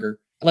Elm debugger,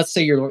 let's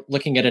say you're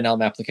looking at an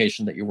Elm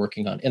application that you're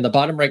working on. In the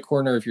bottom right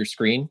corner of your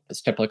screen,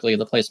 that's typically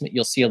the placement,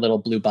 you'll see a little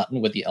blue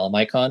button with the Elm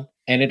icon,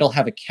 and it'll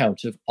have a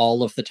count of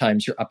all of the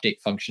times your update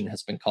function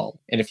has been called.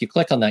 And if you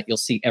click on that, you'll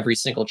see every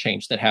single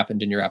change that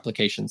happened in your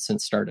application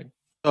since starting.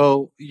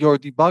 So your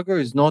debugger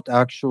is not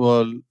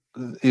actually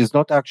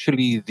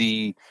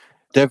the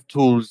dev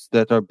tools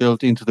that are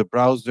built into the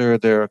browser.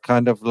 They're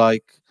kind of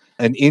like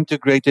an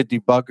integrated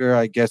debugger,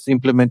 I guess,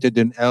 implemented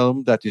in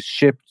Elm that is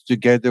shipped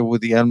together with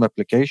the Elm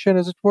application,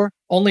 as it were?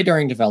 Only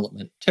during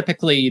development.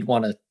 Typically, you'd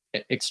want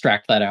to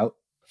extract that out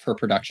for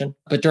production.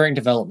 But during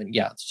development,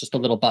 yeah, it's just a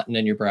little button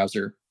in your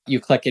browser.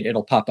 You click it,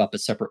 it'll pop up a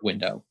separate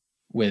window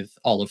with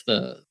all of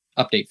the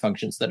update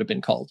functions that have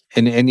been called.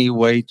 In any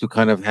way to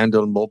kind of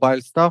handle mobile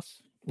stuff?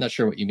 Not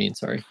sure what you mean,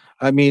 sorry.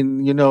 I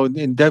mean,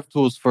 in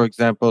DevTools, for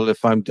example,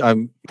 if I'm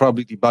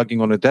probably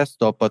debugging on a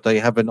desktop, but I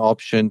have an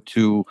option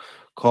to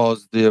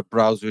cause the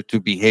browser to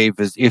behave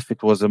as if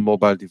it was a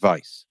mobile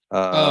device.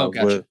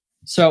 Gotcha.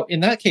 So in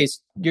that case,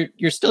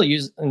 you're still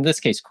using, in this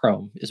case,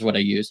 Chrome is what I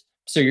use.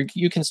 So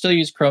you can still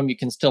use Chrome. You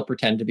can still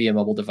pretend to be a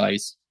mobile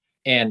device,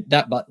 and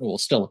that button will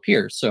still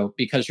appear. So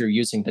because you're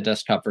using the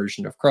desktop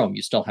version of Chrome,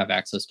 you still have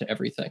access to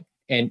everything.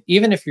 And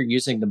even if you're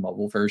using the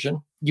mobile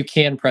version, you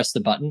can press the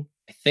button.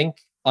 I think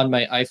on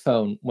my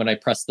iPhone, when I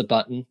press the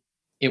button,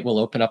 it will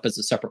open up as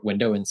a separate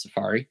window in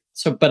Safari.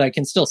 So, but I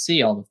can still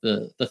see all of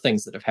the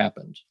things that have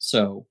happened.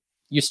 So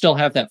you still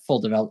have that full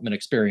development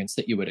experience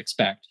that you would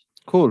expect.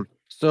 Cool.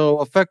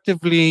 So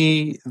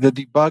effectively, the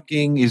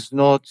debugging is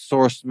not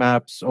source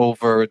maps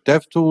over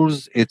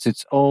DevTools. It's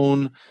its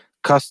own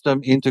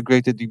custom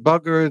integrated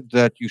debugger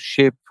that you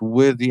ship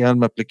with the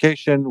Elm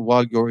application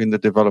while you're in the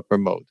developer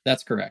mode.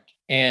 That's correct.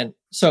 And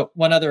so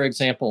one other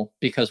example,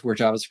 because we're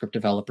JavaScript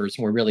developers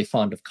and we're really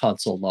fond of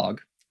console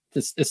log.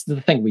 This is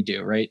the thing we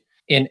do, right?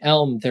 In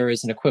Elm, there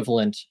is an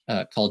equivalent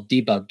called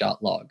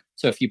debug.log.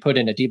 So if you put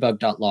in a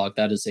debug.log,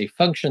 that is a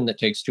function that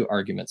takes two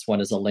arguments. One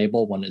is a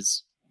label, one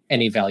is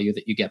any value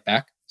that you get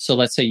back. So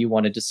let's say you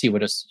wanted to see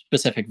what a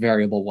specific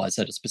variable was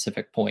at a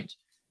specific point.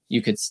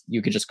 You could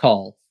just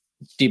call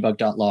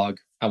debug.log,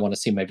 I want to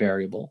see my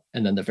variable,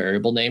 and then the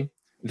variable name.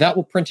 That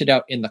will print it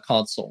out in the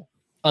console.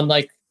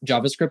 Unlike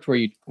JavaScript,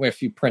 where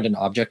if you print an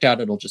object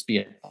out, it'll just be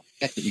an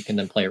object that you can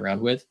then play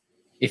around with.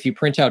 If you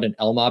print out an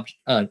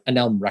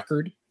Elm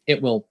record,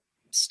 it will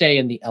stay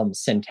in the Elm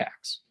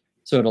syntax.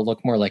 So it'll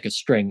look more like a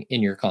string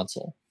in your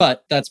console.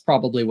 But that's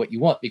probably what you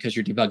want because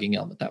you're debugging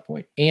Elm at that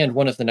point. And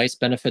one of the nice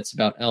benefits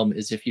about Elm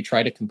is if you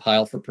try to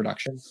compile for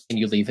production and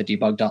you leave a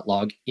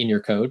debug.log in your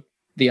code,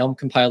 the Elm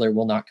compiler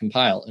will not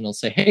compile and it'll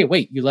say, hey,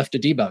 wait, you left a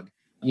debug.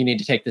 You need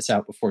to take this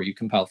out before you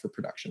compile for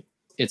production.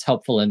 It's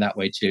helpful in that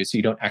way too, so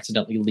you don't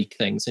accidentally leak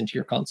things into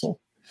your console.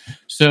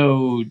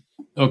 So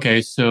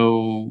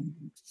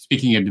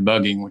speaking of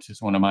debugging, which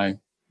is one of my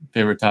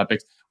favorite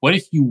topics, what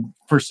if you,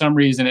 for some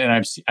reason, and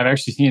I've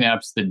actually seen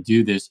apps that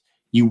do this,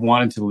 you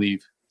wanted to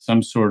leave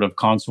some sort of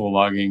console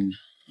logging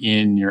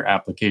in your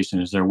application?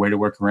 Is there a way to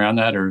work around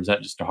that, or is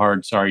that just a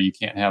hard, sorry, you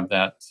can't have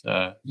that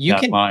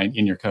line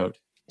in your code?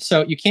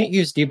 So you can't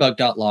use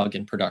debug.log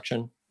in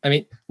production. I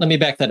mean, let me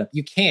back that up.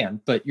 You can,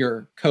 but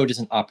your code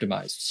isn't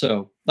optimized.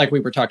 So like we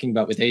were talking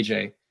about with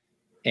AJ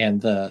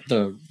and the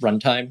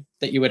runtime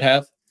that you would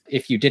have,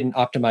 if you didn't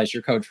optimize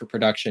your code for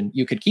production,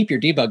 you could keep your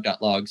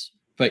debug.logs,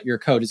 but your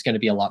code is going to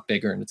be a lot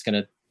bigger and it's going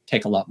to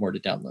take a lot more to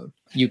download.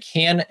 You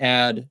can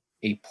add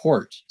a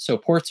port. So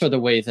ports are the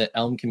way that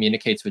Elm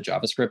communicates with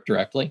JavaScript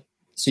directly.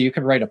 So you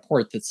can write a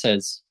port that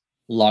says,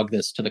 log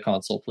this to the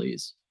console,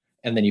 please.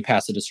 And then you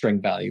pass it a string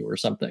value or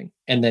something.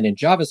 And then in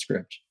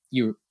JavaScript,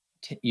 you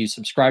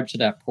subscribe to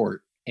that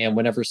port. And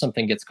whenever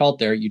something gets called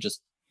there, you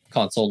just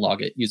console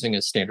log it using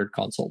a standard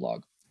console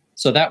log.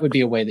 So that would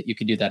be a way that you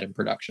could do that in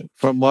production.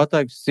 From what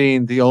I've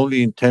seen, the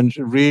only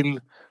real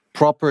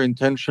proper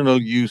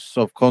intentional use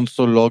of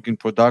console log in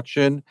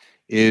production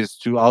is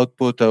to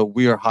output a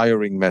 "we're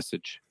hiring"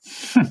 message.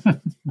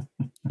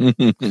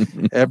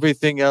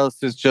 Everything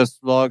else is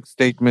just log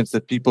statements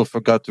that people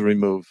forgot to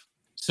remove.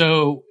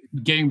 So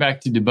getting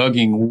back to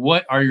debugging,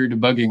 what are your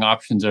debugging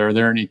options? Are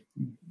there any,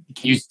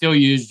 can you still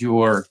use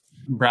your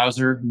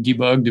browser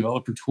debug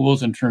developer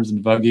tools in terms of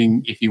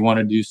debugging if you want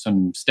to do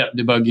some step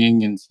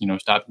debugging and,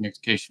 stopping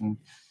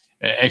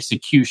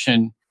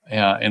execution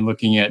and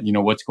looking at,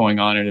 what's going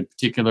on at a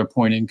particular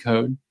point in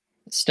code?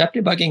 Step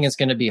debugging is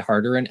going to be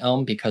harder in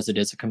Elm because it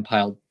is a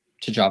compiled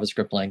to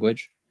JavaScript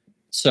language.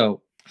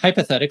 So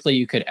hypothetically,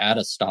 you could add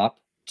a stop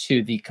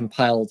to the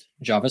compiled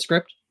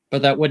JavaScript,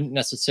 but that wouldn't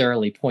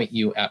necessarily point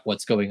you at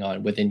what's going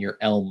on within your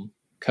Elm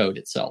code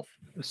itself.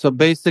 So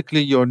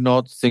basically, you're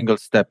not single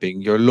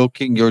stepping. You're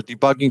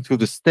debugging through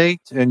the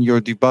state, and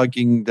you're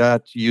debugging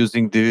that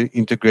using the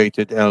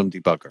integrated Elm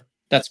debugger.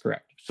 That's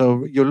correct.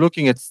 So you're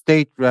looking at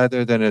state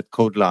rather than at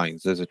code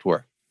lines, as it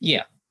were.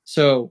 Yeah.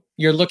 So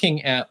you're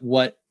looking at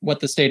what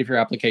the state of your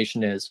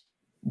application is,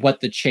 what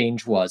the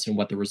change was, and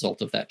what the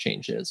result of that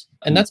change is.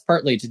 And that's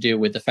partly to do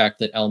with the fact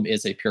that Elm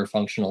is a pure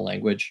functional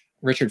language.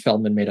 Richard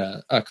Feldman made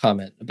a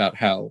comment about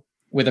how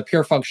with a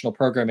pure functional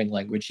programming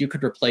language, you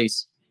could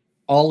replace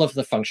all of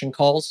the function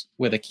calls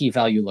with a key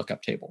value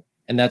lookup table.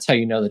 And that's how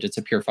you know that it's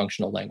a pure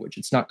functional language.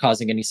 It's not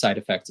causing any side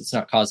effects. It's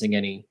not causing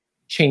any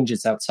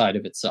changes outside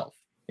of itself.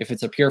 If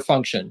it's a pure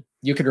function,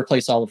 you could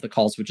replace all of the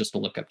calls with just a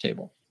lookup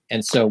table.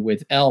 And so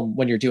with Elm,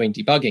 when you're doing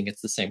debugging,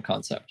 it's the same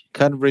concept.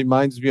 Kind of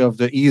reminds me of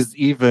the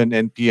is-even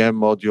NPM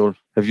module.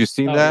 Have you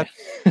seen that?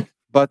 Yeah.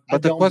 But I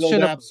the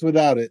question build apps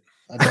without it.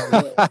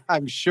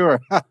 I'm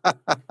sure.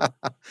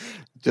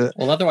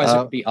 Well, otherwise it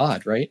would be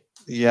odd, right?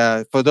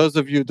 Yeah. For those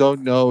of you who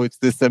don't know, it's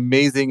this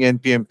amazing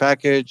NPM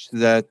package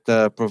that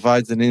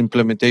provides an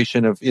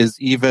implementation of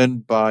is-even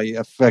by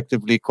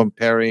effectively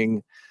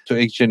comparing to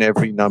each and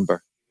every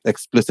number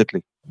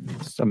explicitly.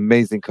 It's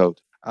amazing code.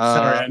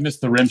 Sorry, I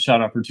missed the rim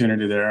shot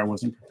opportunity there. I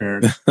wasn't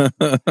prepared.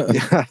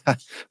 Yeah.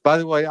 By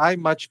the way, I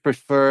much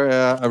prefer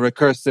a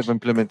recursive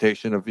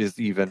implementation of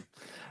is-even.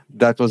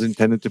 That was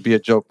intended to be a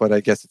joke, but I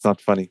guess it's not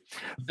funny.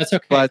 That's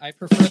okay. But I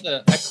prefer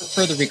the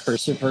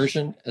recursive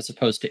version as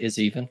opposed to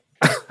is-even.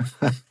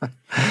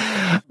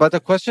 But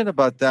a question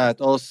about that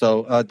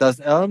also,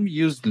 does Elm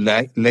use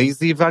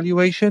lazy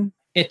evaluation?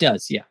 It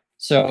does, yeah.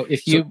 So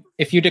if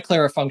you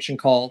declare a function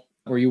call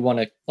or you want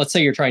to, let's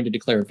say you're trying to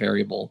declare a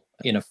variable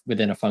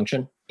within a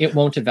function, it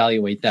won't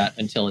evaluate that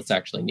until it's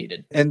actually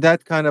needed. And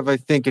that kind of, I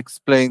think,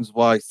 explains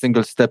why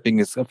single stepping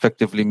is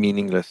effectively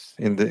meaningless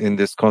in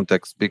this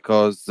context,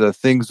 because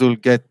things will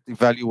get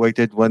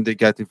evaluated when they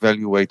get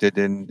evaluated,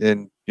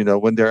 and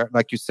when they're,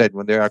 like you said,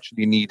 when they're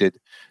actually needed,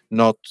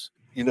 not.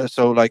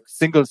 So like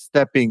single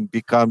stepping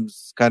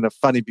becomes kind of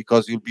funny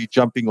because you'll be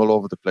jumping all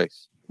over the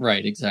place.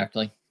 Right,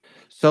 exactly.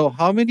 So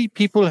how many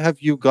people have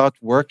you got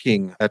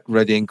working at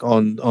Red Ink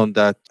on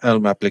that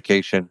Elm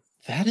application?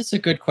 That is a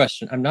good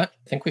question. I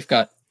think we've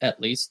got at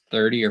least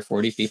 30 or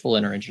 40 people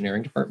in our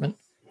engineering department.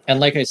 And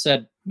like I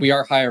said, we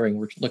are hiring.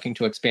 We're looking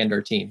to expand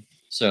our team.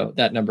 So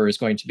that number is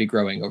going to be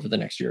growing over the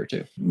next year or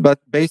two. But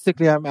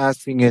basically, I'm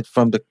asking it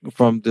from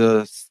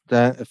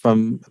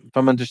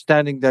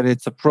understanding that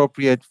it's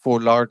appropriate for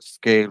large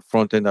scale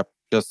front end,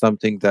 just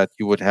something that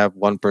you would have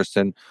one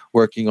person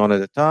working on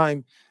at a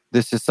time.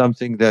 This is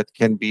something that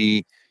can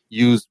be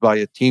used by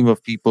a team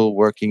of people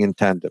working in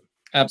tandem.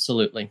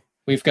 Absolutely.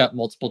 We've got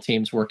multiple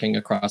teams working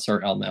across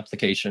our Elm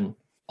application,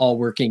 all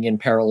working in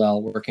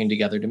parallel, working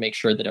together to make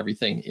sure that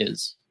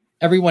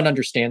everyone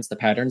understands the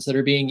patterns that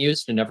are being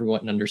used and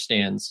everyone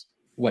understands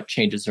what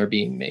changes are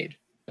being made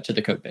to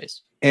the code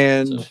base.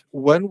 And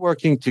when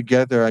working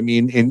together, I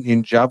mean,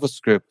 in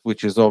JavaScript,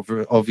 which is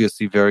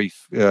obviously very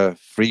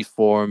free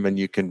form and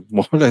you can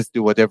more or less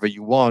do whatever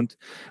you want,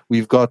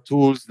 we've got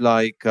tools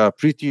like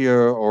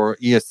Prettier or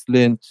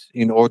ESLint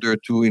in order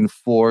to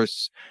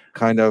enforce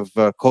kind of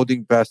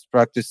coding best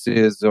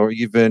practices or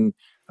even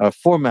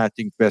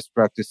formatting best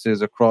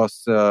practices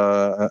across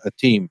a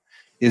team.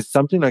 Is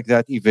something like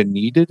that even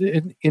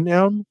needed in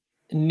Elm?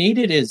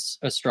 Needed is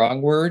a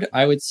strong word.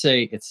 I would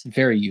say it's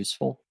very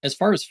useful. As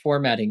far as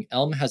formatting,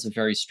 Elm has a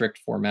very strict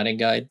formatting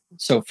guide.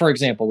 So for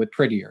example, with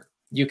Prettier,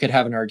 you could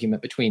have an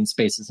argument between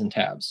spaces and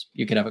tabs.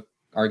 You could have an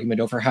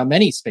argument over how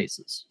many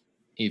spaces,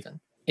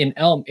 even. In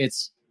Elm,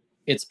 it's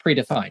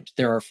predefined.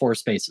 There are 4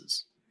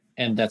 spaces,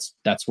 and that's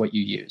what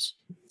you use.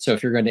 So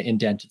if you're going to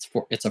indent,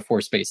 it's a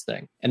 4-space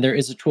thing. And there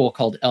is a tool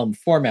called Elm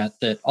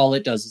Format that all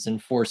it does is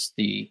enforce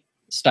the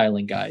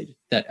styling guide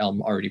that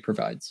Elm already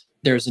provides.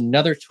 There's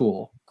another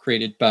tool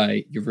created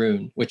by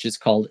Jeroen, which is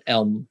called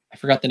Elm. I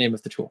forgot the name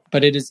of the tool,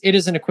 but it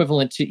is an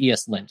equivalent to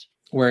ESLint,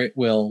 where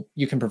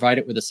you can provide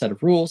it with a set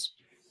of rules,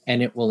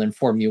 and it will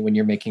inform you when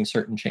you're making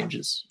certain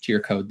changes to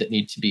your code that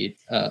need to be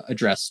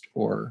addressed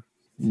or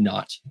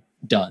not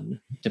done,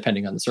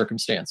 depending on the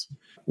circumstance.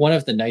 One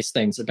of the nice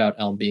things about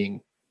Elm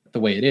being the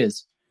way it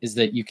is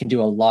that you can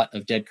do a lot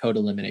of dead code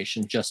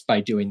elimination just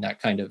by doing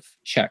that kind of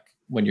check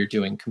when you're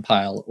doing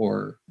compile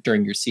or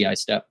during your CI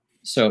step.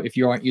 So if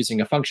you aren't using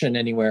a function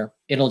anywhere,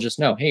 it'll just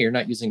know, hey, you're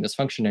not using this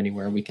function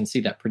anywhere. We can see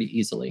that pretty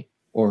easily.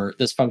 Or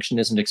this function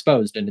isn't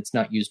exposed and it's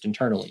not used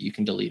internally. You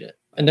can delete it.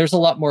 And there's a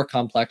lot more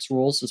complex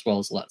rules as well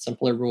as a lot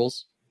simpler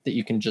rules that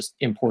you can just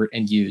import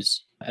and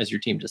use as your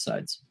team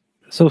decides.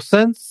 So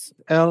since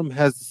Elm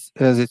has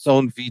its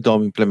own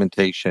VDOM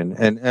implementation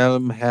and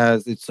Elm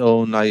has its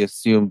own, I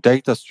assume,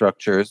 data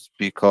structures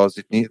because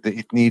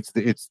it needs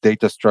its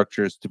data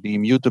structures to be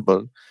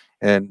immutable,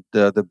 and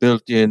the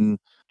built-in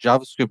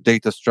JavaScript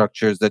data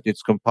structures that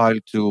it's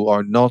compiled to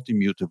are not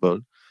immutable,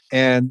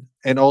 and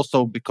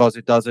also because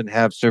it doesn't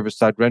have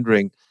server-side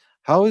rendering,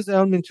 how is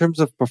Elm in terms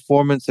of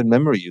performance and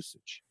memory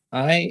usage?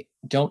 I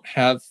don't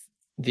have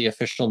the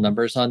official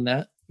numbers on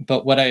that,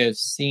 but what I have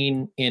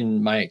seen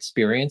in my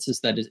experience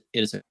is that it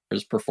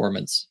is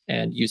performance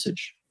and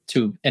usage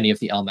to any of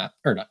the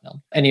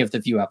any of the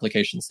Vue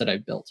applications that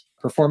I've built.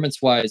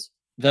 Performance-wise,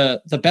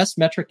 the best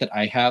metric that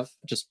I have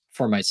just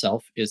for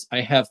myself is I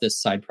have this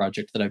side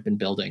project that I've been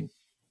building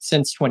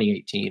since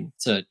 2018.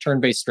 It's a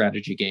turn-based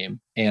strategy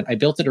game, and I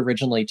built it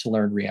originally to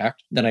learn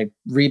React. Then I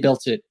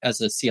rebuilt it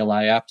as a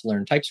CLI app to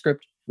learn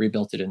TypeScript,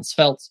 rebuilt it in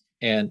Svelte,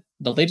 and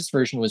the latest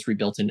version was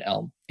rebuilt in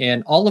Elm.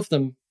 And all of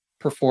them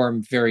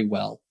perform very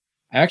well.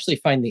 I actually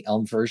find the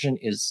Elm version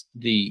is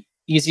the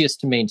easiest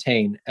to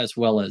maintain as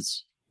well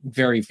as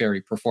very, very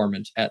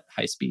performant at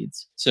high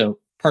speeds. So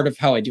part of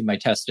how I do my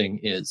testing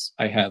is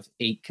I have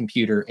 8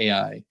 computer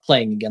AI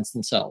playing against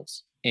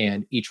themselves,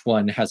 and each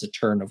one has a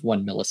turn of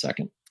 1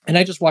 millisecond. And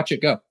I just watch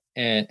it go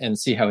and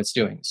see how it's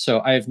doing.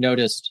 So I've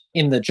noticed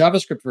in the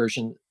JavaScript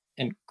version,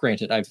 and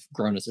granted, I've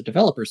grown as a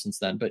developer since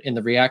then, but in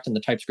the React and the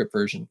TypeScript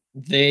version,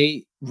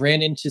 they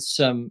ran into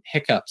some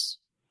hiccups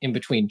in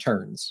between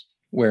turns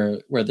where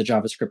the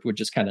JavaScript would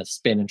just kind of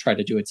spin and try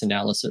to do its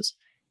analysis.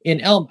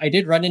 In Elm, I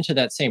did run into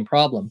that same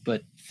problem,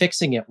 but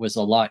fixing it was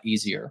a lot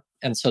easier.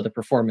 And so the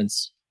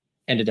performance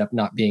ended up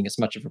not being as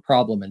much of a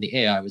problem, and the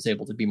AI was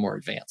able to be more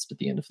advanced at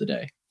the end of the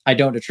day. I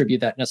don't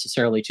attribute that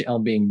necessarily to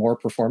Elm being more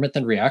performant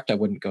than React. I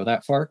wouldn't go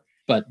that far.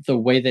 But the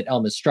way that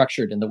Elm is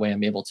structured and the way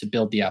I'm able to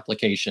build the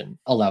application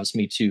allows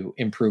me to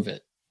improve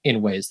it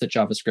in ways that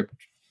JavaScript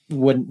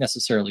wouldn't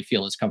necessarily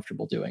feel as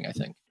comfortable doing, I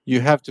think. You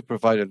have to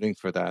provide a link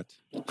for that.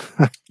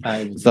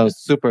 Sounds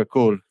super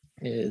cool.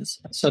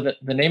 So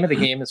the name of the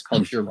game is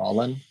called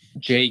Juralen,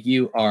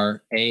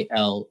 Juralen,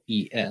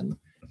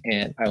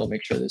 and I will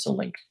make sure there's a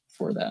link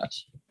for that.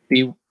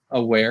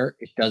 aware,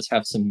 it does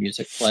have some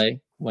music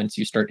play once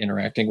you start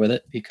interacting with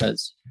it,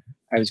 because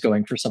I was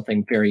going for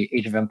something very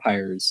Age of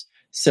Empires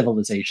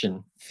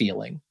Civilization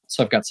feeling.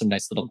 So I've got some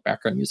nice little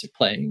background music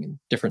playing and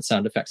different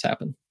sound effects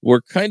happen.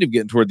 We're kind of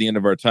getting toward the end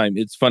of our time.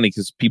 It's funny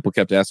because people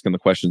kept asking the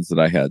questions that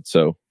I had,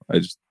 so I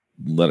just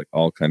let it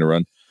all kind of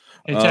run.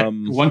 Hey, Chuck,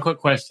 one quick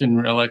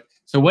question, Relic.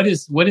 So what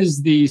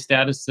is the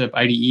status of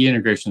IDE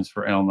integrations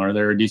for Elm? Are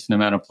there a decent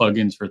amount of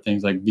plugins for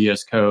things like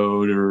VS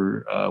Code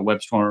or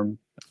WebStorm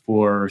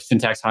for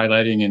syntax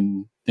highlighting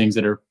and things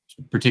that are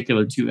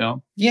particular to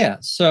Elm? Yeah,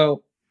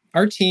 so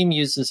our team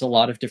uses a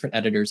lot of different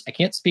editors. I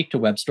can't speak to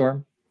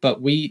WebStorm, but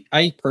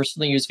I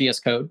personally use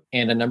VS Code,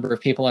 and a number of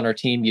people on our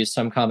team use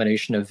some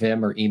combination of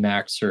Vim or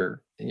Emacs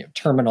or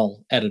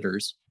terminal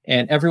editors.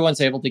 And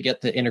everyone's able to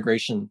get the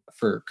integration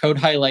for code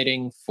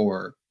highlighting,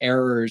 for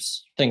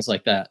errors, things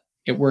like that.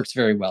 It works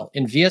very well.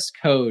 In VS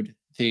Code,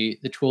 the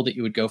tool that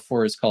you would go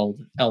for is called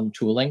Elm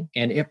Tooling,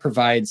 and it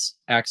provides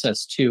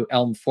access to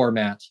Elm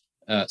format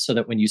so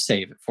that when you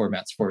save, it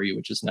formats for you,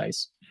 which is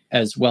nice,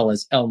 as well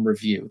as Elm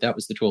Review. That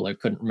was the tool I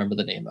couldn't remember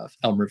the name of,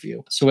 Elm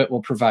Review. So it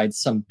will provide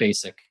some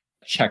basic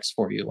checks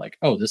for you, like,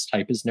 oh, this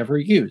type is never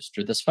used,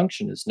 or this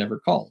function is never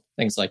called,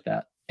 things like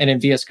that. And in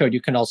VS Code,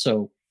 you can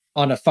also,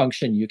 on a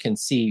function, you can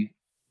see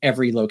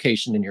every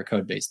location in your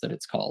code base that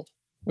it's called,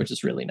 which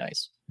is really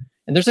nice.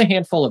 And there's a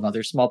handful of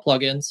other small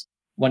plugins.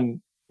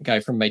 One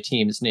guy from my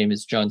team, his name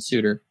is John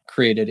Suter,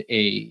 created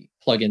a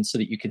plugin so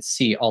that you could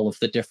see all of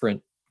the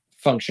different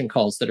function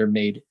calls that are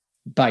made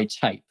by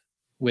type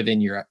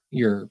within your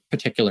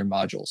particular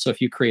module. So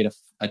if you create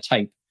a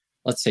type,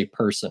 let's say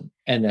person,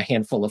 and a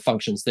handful of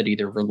functions that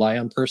either rely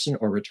on person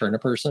or return a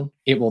person,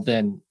 it will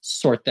then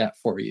sort that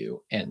for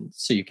you. And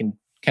so you can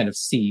kind of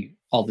see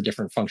all the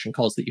different function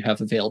calls that you have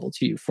available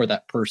to you for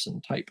that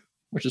person type,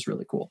 which is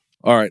really cool.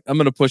 All right, I'm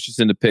going to push us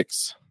into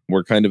picks.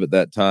 We're kind of at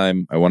that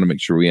time. I want to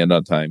make sure we end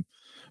on time.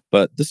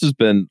 But this has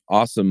been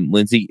awesome.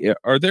 Lindsay,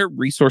 are there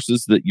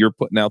resources that you're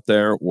putting out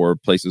there or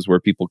places where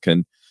people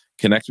can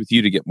connect with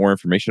you to get more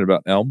information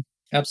about Elm?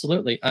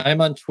 Absolutely. I'm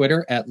on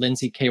Twitter at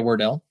Lindsay K.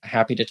 Wardell.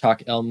 Happy to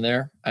talk Elm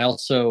there. I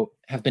also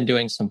have been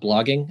doing some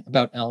blogging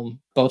about Elm,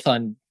 both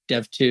on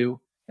Dev2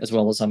 as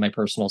well as on my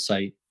personal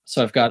site.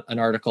 So I've got an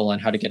article on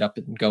how to get up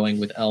and going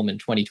with Elm in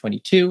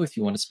 2022 if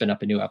you want to spin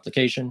up a new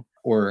application,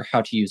 or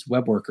how to use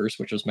web workers,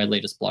 which was my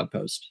latest blog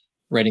post,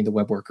 writing the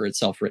web worker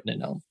itself written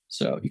in Elm.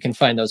 So you can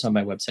find those on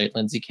my website,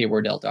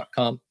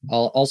 lindsaykwardell.com.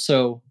 I'll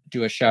also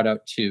do a shout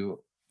out to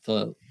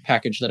the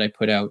package that I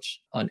put out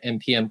on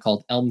NPM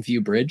called Elm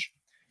View Bridge.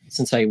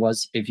 Since I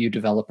was a Vue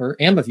developer,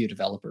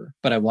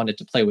 but I wanted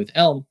to play with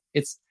Elm,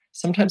 it's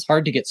sometimes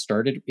hard to get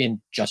started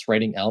in just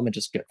writing Elm and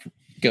just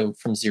go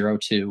from 0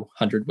 to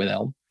 100 with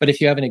Elm. But if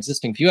you have an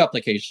existing Vue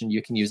application,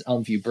 you can use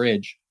Elm View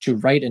Bridge to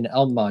write an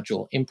Elm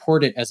module,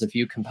 import it as a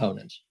Vue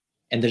component,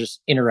 and then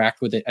just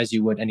interact with it as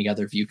you would any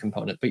other Vue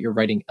component, but you're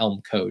writing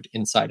Elm code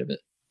inside of it.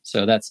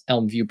 So that's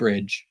Elm View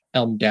Bridge,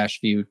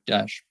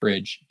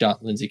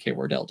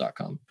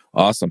 elm-view-bridge.lindsaykwardell.com.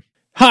 Awesome.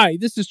 Hi,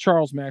 this is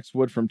Charles Max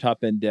Wood from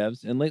Top End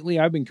Devs, and lately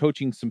I've been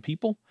coaching some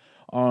people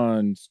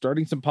on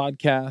starting some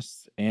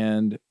podcasts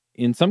and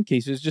in some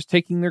cases just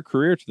taking their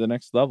career to the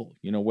next level.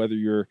 You know, whether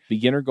you're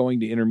beginner going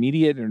to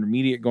intermediate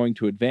going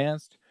to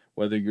advanced,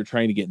 whether you're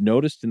trying to get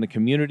noticed in the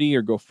community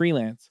or go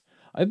freelance,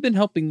 I've been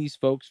helping these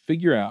folks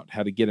figure out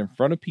how to get in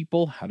front of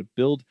people, how to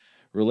build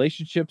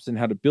relationships, and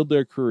how to build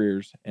their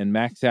careers and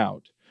max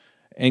out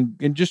and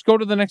just go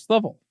to the next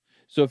level.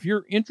 So if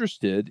you're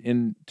interested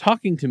in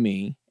talking to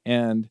me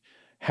and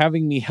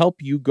having me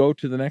help you go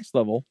to the next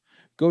level,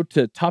 go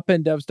to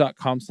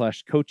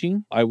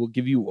topenddevs.com/coaching. I will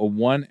give you a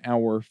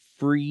 1-hour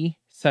free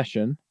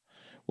session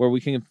where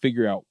we can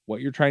figure out what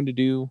you're trying to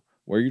do,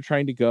 where you're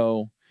trying to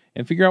go,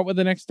 and figure out what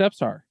the next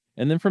steps are.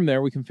 And then from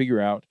there, we can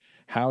figure out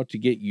how to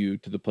get you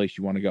to the place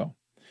you want to go.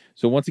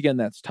 So once again,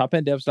 that's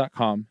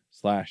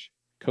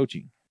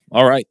topenddevs.com/coaching.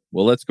 All right.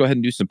 Well, let's go ahead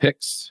and do some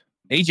picks.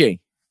 AJ, do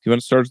you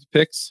want to start with the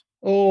picks?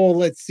 Oh,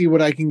 let's see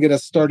what I can get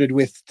us started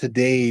with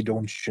today,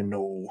 don't you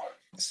know?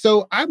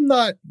 So I'm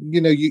not,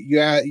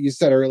 you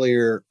said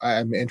earlier,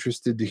 I'm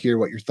interested to hear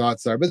what your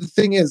thoughts are. But the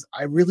thing is,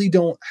 I really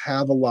don't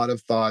have a lot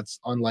of thoughts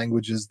on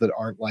languages that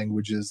aren't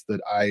languages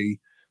that I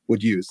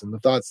would use. And the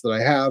thoughts that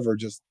I have are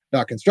just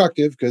not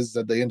constructive because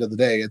at the end of the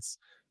day,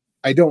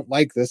 I don't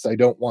like this. I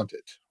don't want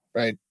it.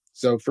 Right.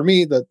 So for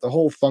me, the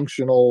whole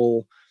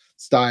functional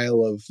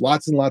style of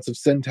lots and lots of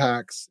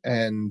syntax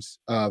and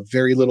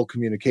very little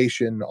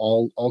communication.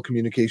 All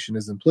communication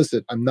is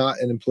implicit. I'm not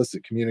an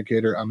implicit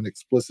communicator. I'm an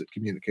explicit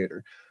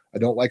communicator. I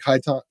don't like high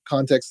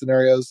context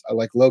scenarios. I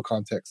like low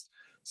context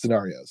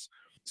scenarios.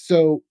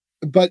 So,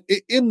 but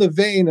in the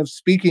vein of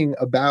speaking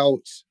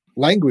about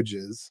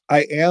languages,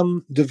 I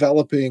am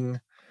developing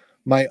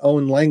my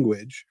own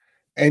language.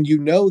 And you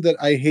know that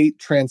I hate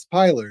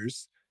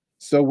transpilers.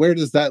 So where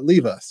does that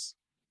leave us?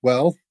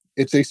 Well,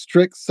 it's a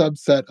strict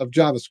subset of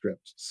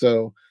JavaScript.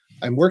 So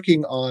I'm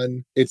working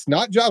on, it's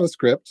not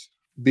JavaScript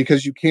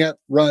because you can't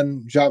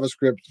run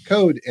JavaScript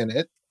code in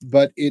it,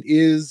 but it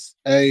is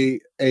a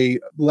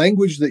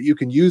language that you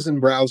can use in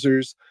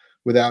browsers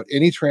without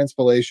any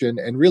transpilation.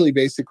 And really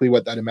basically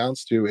what that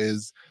amounts to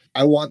is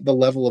I want the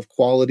level of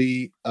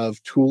quality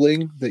of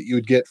tooling that you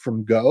would get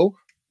from Go,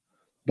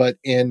 but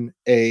in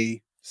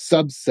a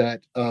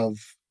subset of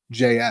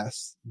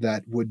JS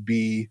that would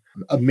be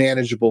a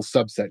manageable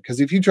subset. Because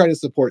if you try to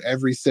support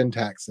every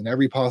syntax and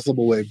every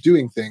possible way of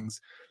doing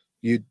things,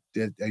 you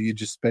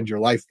just spend your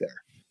life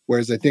there.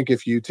 Whereas I think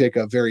if you take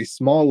a very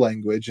small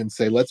language and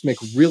say, let's make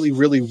really,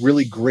 really,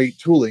 really great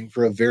tooling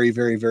for a very,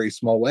 very, very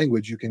small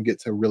language, you can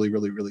get to really,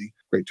 really, really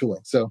great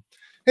tooling. So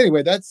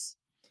anyway, that's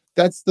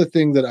the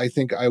thing that I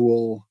think I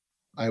will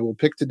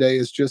pick today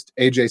is just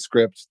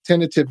AJScript,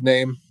 tentative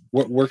name,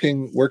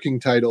 working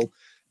title.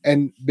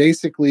 And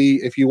basically,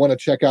 if you want to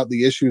check out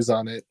the issues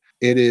on it,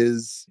 it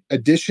is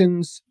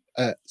additions,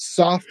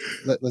 soft,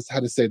 let's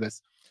how to say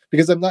this,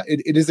 because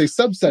it is a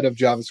subset of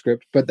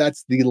JavaScript, but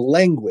that's the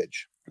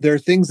language. There are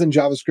things in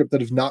JavaScript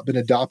that have not been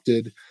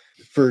adopted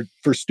for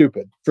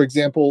stupid. For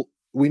example,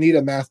 we need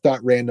a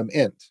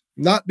math.randomInt,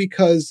 not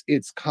because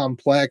it's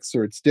complex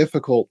or it's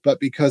difficult, but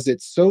because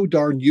it's so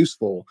darn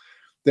useful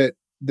that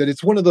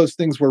it's one of those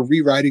things where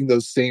rewriting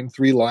those same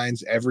 3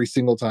 lines every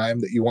single time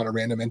that you want a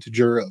random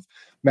integer of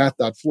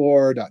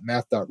math.floor,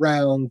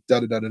 math.round,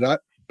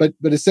 But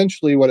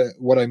essentially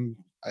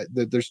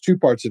there's 2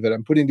 parts of it.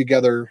 I'm putting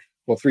together,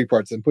 3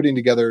 parts. I'm putting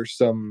together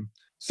some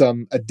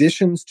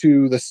additions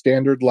to the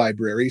standard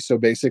library. So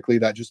basically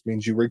that just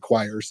means you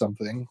require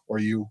something, or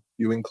you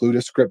include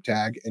a script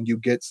tag and you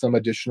get some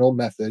additional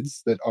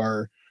methods that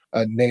are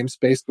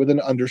namespaced with an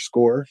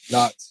underscore,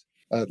 not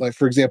like,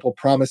 for example,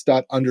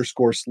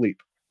 promise._sleep,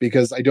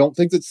 because I don't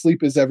think that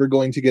sleep is ever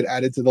going to get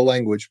added to the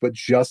language, but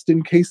just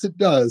in case it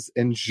does,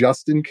 and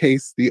just in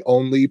case the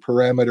only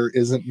parameter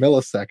isn't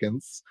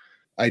milliseconds,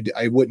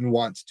 I wouldn't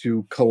want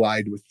to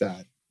collide with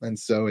that. And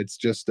so it's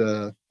just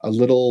a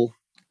little,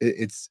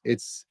 it's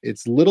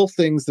little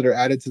things that are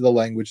added to the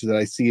language that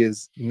I see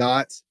as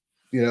not,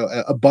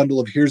 a bundle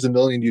of here's a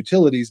million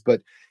utilities,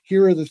 but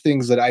here are the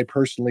things that I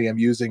personally am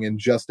using in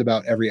just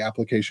about every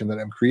application that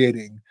I'm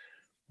creating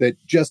that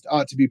just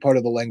ought to be part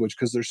of the language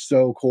because they're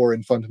so core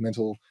and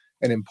fundamental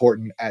and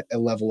important at a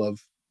level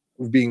of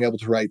being able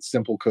to write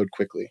simple code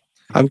quickly.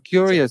 I'm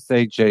curious,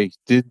 AJ,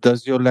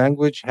 does your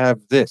language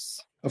have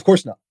this? Of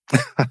course not.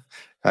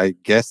 I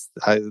guess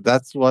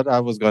that's what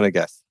I was going to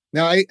guess.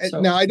 Now I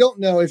don't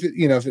know if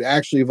it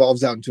actually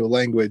evolves out into a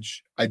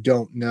language. I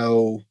don't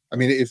know. I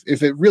mean,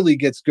 if it really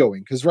gets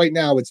going, because right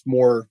now it's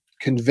more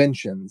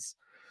conventions,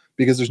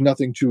 because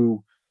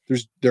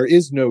there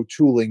is no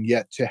tooling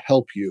yet to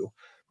help you.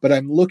 But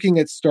I'm looking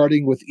at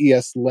starting with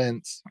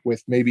ESLint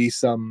with maybe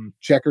some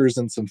checkers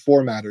and some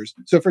formatters.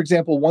 So, for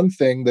example, one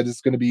thing that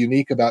is going to be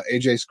unique about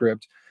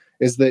AJScript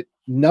is that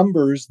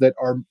numbers that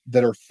are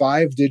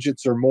 5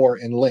 digits or more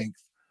in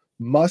length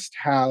must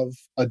have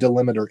a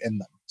delimiter in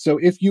them. So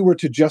if you were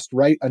to just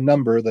write a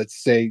number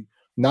that's, say,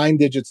 9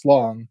 digits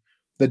long,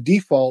 the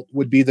default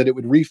would be that it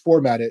would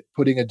reformat it,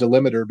 putting a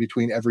delimiter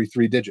between every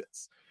 3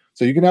 digits.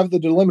 So you can have the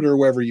delimiter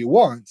wherever you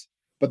want,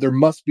 but there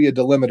must be a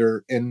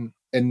delimiter in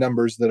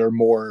numbers that are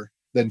more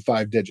than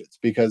 5 digits,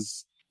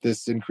 because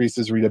this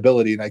increases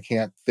readability, and I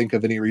can't think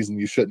of any reason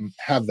you shouldn't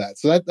have that.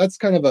 So that's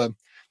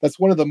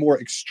one of the more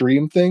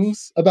extreme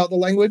things about the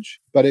language,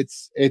 but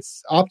it's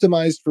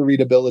optimized for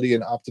readability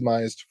and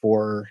optimized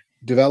for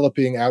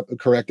developing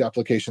correct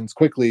applications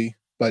quickly.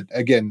 But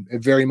again,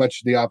 very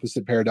much the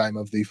opposite paradigm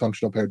of the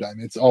functional paradigm.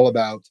 It's all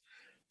about,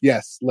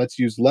 yes, let's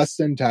use less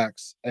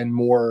syntax and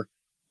more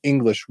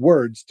English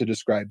words to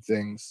describe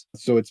things.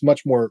 So it's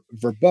much more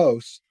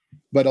verbose,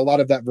 but a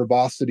lot of that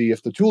verbosity,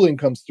 if the tooling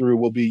comes through,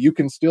 will be you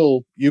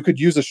could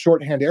use a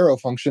shorthand arrow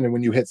function, and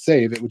when you hit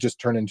save, it would just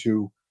turn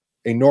into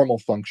a normal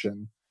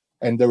function.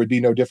 And there would be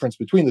no difference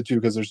between the two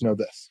because there's no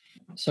this.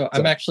 So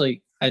I'm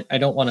actually, I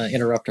don't want to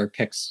interrupt our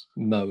picks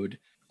mode.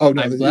 Oh,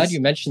 no, I'm glad you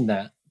mentioned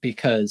that,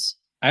 because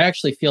I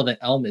actually feel that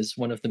Elm is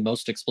one of the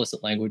most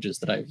explicit languages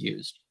that I've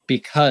used,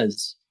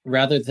 because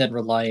rather than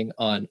relying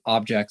on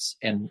objects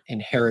and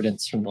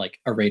inheritance from like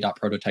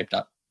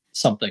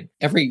array.prototype.something,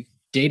 every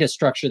data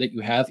structure that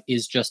you have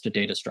is just a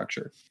data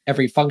structure.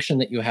 Every function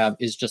that you have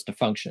is just a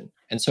function.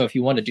 And so if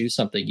you want to do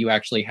something, you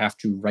actually have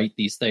to write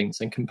these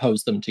things and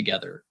compose them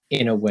together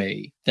in a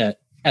way that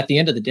at the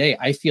end of the day,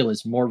 I feel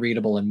is more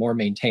readable and more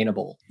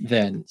maintainable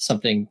than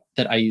something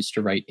that I used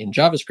to write in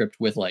JavaScript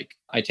with, like,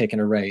 I take an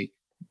array,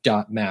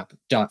 .map,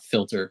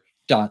 .filter,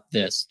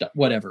 .this,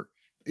 whatever.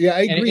 Yeah,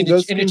 I agree.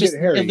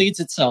 It leads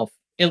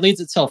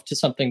itself to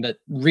something that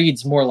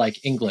reads more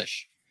like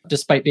English.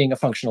 Despite being a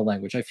functional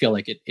language, I feel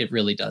like it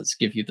really does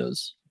give you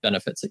those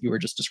benefits that you were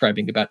just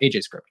describing about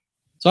AJScript.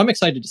 So I'm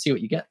excited to see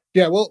what you get.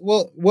 Yeah,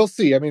 we'll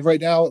see. I mean,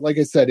 right now, like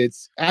I said,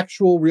 it's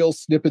actual real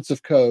snippets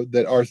of code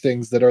that are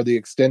things that are the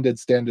extended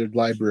standard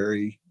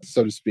library,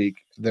 so to speak.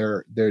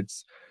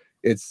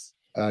 It's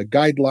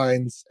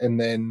guidelines,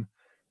 and then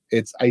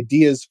it's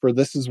ideas for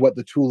this is what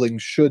the tooling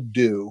should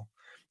do.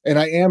 And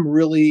I am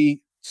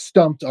really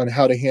stumped on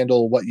how to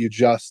handle what you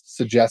just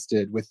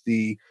suggested with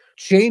the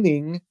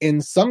chaining. In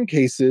some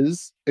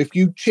cases, if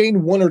you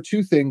chain 1 or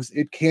 2 things,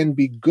 it can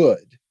be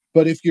good.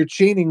 But if you're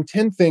chaining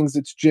 10 things,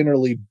 it's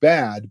generally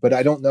bad. But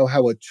I don't know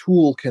how a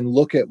tool can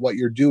look at what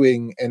you're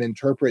doing and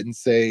interpret and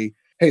say,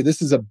 hey,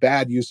 this is a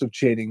bad use of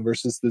chaining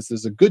versus this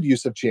is a good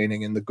use of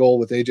chaining. And the goal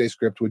with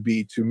AJScript would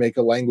be to make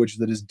a language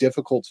that is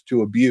difficult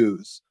to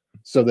abuse,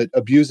 so that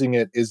abusing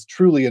it is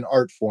truly an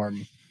art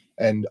form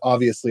and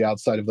obviously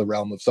outside of the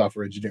realm of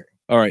software engineering.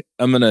 All right,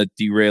 I'm going to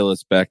derail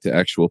us back to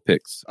actual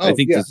picks. I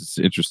think this is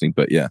interesting,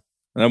 but yeah.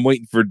 And I'm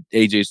waiting for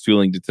AJ's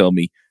tooling to tell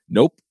me,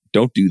 nope,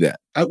 don't do that.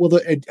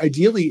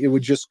 Ideally, it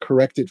would just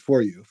correct it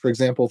for you. For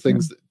example,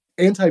 things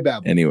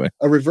anti-babble. Anyway.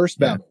 A reverse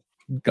babble.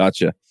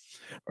 Gotcha.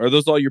 Are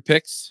those all your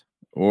picks?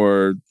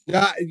 Or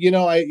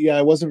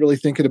I wasn't really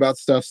thinking about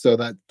stuff, so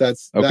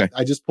that's okay.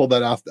 I just pulled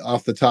that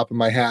off the top of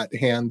my head,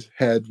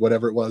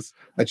 whatever it was.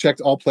 I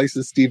checked all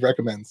places Steve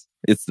recommends.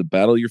 It's the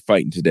battle you're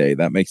fighting today.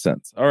 That makes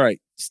sense. All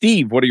right,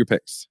 Steve, what are your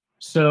picks?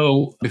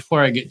 So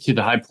before I get to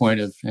the high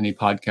point of any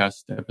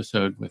podcast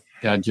episode with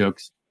dad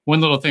jokes, one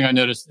little thing I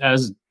noticed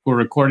as we're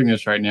recording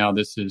this right now,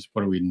 this is,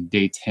 what are we,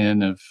 day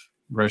 10 of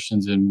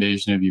Russians'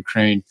 invasion of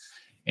Ukraine,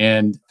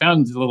 and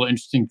found a little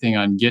interesting thing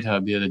on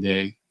GitHub the other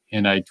day.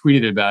 And I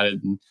tweeted about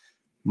it, and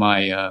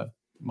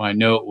my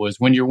note was,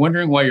 when you're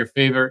wondering why your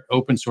favorite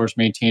open source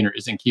maintainer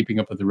isn't keeping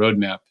up with the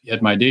roadmap,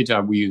 at my day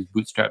job, we use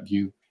Bootstrap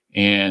Vue,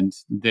 and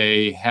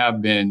they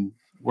have been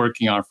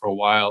working on for a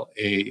while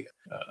a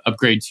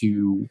upgrade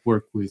to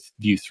work with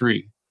Vue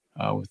 3,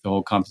 with the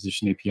whole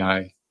composition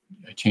API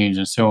change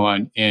and so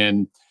on.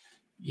 And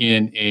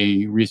in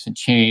a recent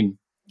chain,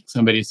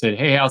 somebody said,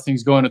 hey, how's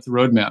things going with the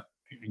roadmap?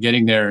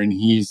 Getting there. And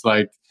he's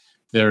like,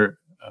 their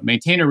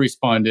maintainer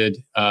responded,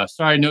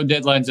 sorry, no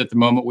deadlines at the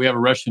moment. We have a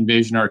Russian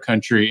invasion of our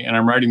country, and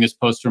I'm writing this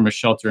post from a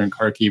shelter in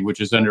Kharkiv, which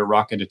is under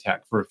rocket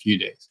attack for a few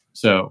days.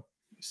 So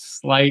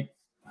I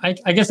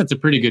guess that's a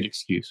pretty good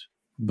excuse.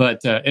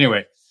 But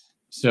anyway,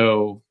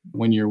 so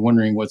when you're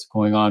wondering what's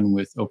going on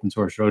with open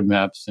source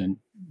roadmaps, and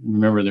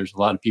remember, there's a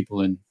lot of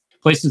people in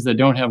places that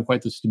don't have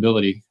quite the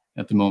stability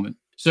at the moment.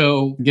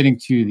 So getting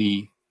to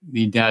the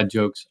dad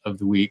jokes of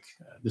the week,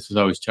 this is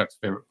always Chuck's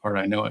favorite part.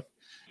 I know it.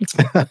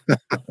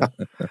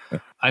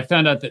 I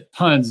found out that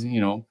puns,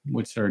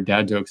 which are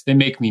dad jokes, they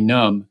make me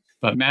numb,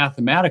 but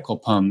mathematical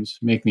puns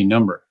make me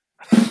number.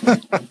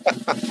 Sorry,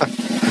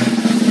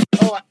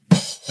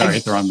 I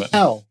hit the wrong button.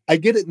 Now, I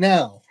get it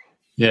now.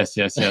 Yes.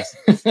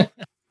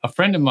 A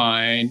friend of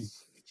mine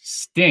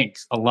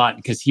stinks a lot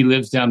because he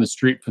lives down the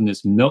street from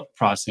this milk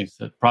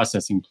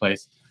processing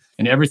place,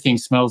 and everything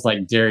smells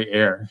like dairy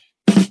air.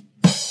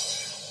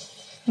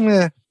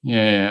 Yeah,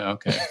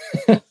 okay.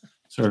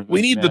 Sort of.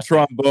 We need the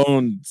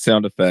trombone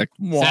sound effect.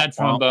 Sad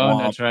trombone,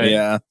 that's right.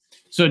 Yeah.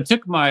 So it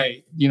took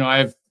my,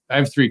 I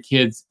have 3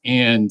 kids,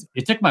 and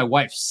it took my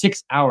wife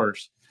 6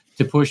 hours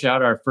to push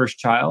out our first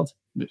child.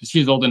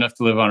 She's old enough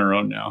to live on her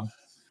own now.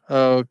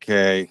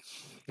 Okay.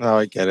 Oh,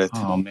 I get it.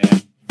 Oh, man.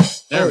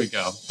 There we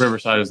go.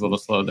 Riverside is a little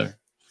slow there.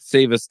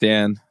 Save us,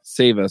 Dan.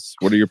 Save us.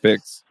 What are your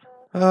picks?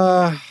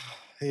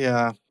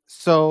 Yeah.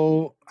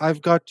 So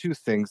I've got 2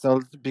 things.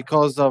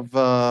 Because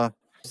of...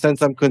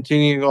 since I'm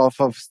continuing off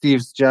of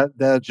Steve's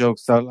dad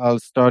jokes, I'll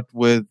start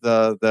with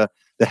the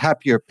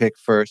happier pick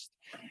first.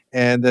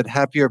 And that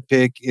happier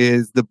pick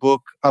is the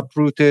book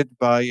Uprooted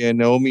by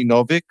Naomi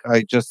Novik.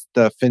 I just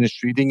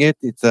finished reading it.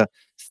 It's a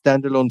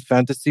standalone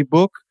fantasy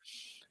book,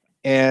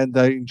 and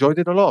I enjoyed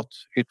it a lot.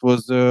 It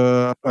was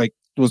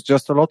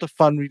just a lot of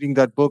fun reading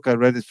that book. I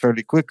read it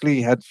fairly quickly,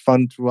 had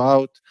fun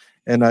throughout,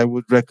 and I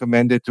would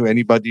recommend it to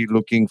anybody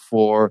looking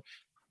for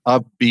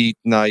upbeat,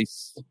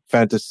 nice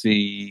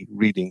fantasy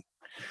reading.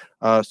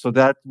 So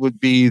that would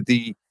be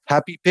the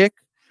happy pick.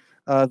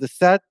 The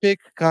sad pick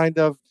kind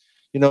of,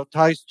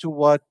 ties to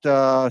what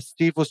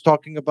Steve was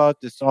talking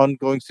about, this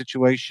ongoing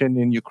situation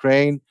in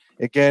Ukraine.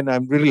 Again,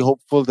 I'm really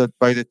hopeful that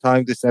by the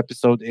time this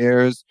episode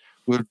airs,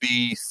 we'll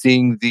be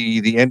seeing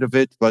the end of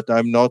it, but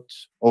I'm not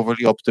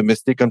overly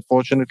optimistic,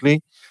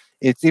 unfortunately.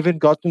 It's even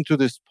gotten to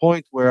this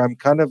point where I'm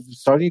kind of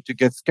starting to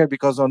get scared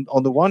because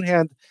on the one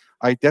hand,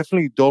 I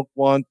definitely don't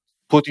want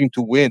Putin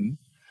to win.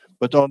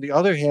 But on the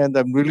other hand,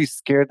 I'm really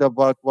scared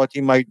about what he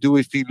might do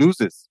if he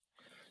loses.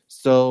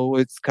 So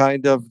it's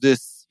kind of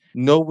this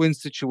no-win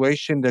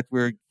situation that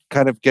we're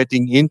kind of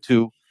getting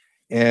into,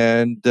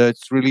 and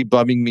it's really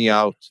bumming me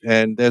out.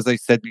 And as I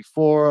said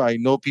before, I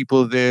know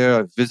people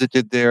there. I've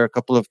visited there a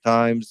couple of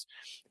times.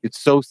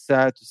 It's so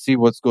sad to see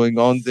what's going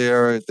on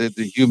there,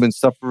 the human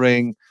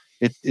suffering.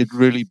 It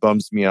really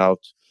bums me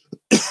out.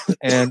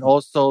 And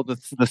also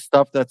the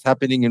stuff that's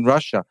happening in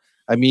Russia.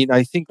 I mean,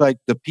 I think like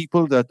the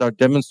people that are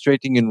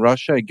demonstrating in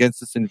Russia against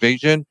this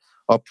invasion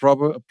are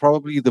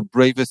probably the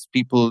bravest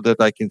people that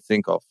I can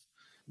think of,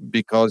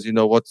 because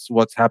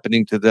what's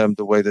happening to them,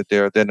 the way that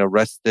they're then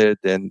arrested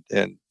and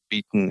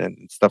beaten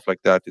and stuff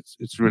like that.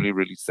 It's really,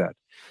 really sad.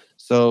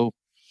 So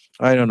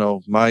I don't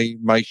know.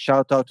 My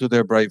shout out to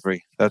their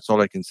bravery. That's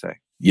all I can say.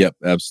 Yep,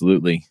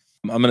 absolutely.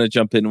 I'm going to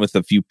jump in with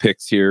a few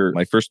picks here.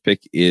 My first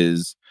pick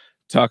is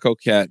Taco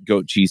Cat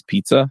Goat Cheese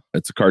Pizza.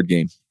 It's a card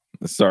game.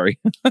 Sorry.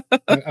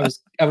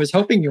 I was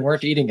hoping you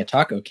weren't eating a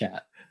taco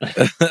cat.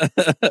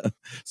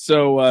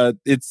 So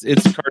it's a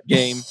card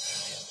game,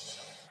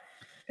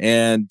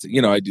 And,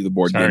 I do the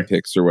board game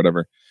picks or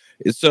whatever.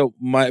 So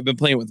I've been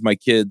playing with my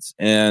kids,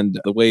 and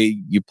the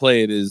way you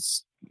play it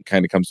is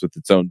kind of comes with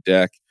its own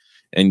deck,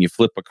 and you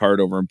flip a card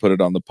over and put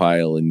it on the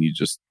pile, and you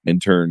just in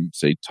turn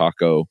say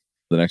taco.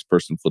 The next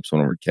person flips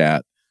one over,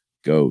 cat,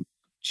 goat,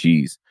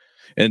 cheese.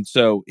 And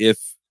so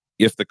if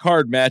the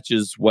card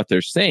matches what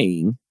they're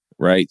saying,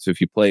 right? So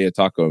if you play a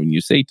taco and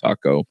you say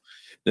taco,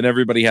 then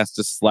everybody has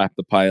to slap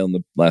the pile, and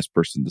the last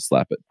person to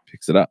slap it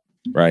picks it up,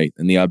 right?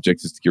 And the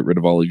object is to get rid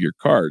of all of your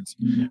cards.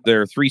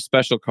 There are 3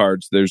 special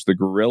cards. There's the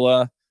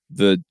gorilla,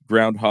 the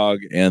groundhog,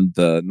 and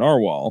the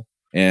narwhal.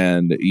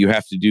 And you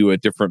have to do a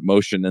different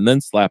motion and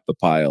then slap the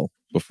pile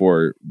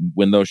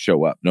when those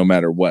show up, no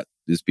matter what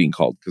is being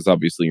called, because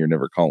obviously you're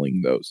never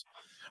calling those.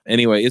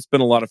 Anyway, it's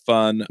been a lot of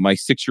fun. My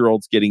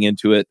 6-year-old's getting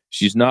into it.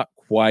 She's not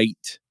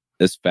quite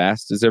as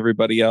fast as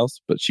everybody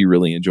else, but she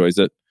really enjoys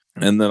it.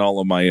 And then all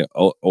of my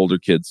older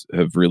kids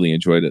have really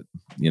enjoyed it.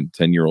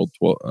 10-year-old,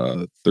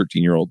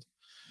 13-year-old,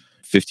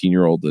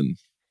 15-year-old, and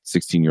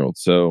 16-year-old.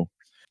 So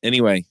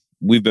anyway,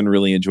 we've been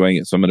really enjoying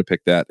it. So I'm going to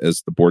pick that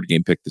as the board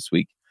game pick this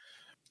week.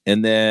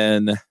 And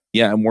then,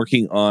 I'm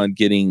working on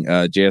getting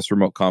JS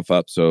Remote Conf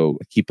up. So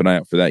keep an eye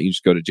out for that. You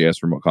just go to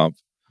JS Remote Conf.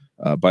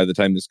 By the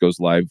time this goes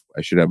live,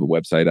 I should have a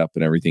website up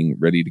and everything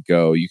ready to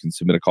go. You can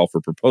submit a call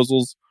for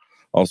proposals.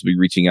 I'll also be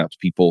reaching out to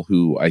people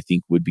who I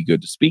think would be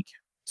good to speak.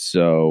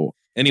 So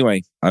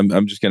anyway,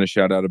 I'm just going to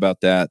shout out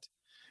about that.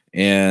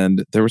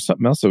 And there was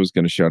something else I was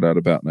going to shout out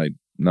about, and I'm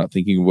not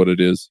thinking of what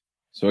it is.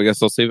 So I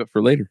guess I'll save it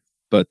for later.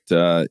 But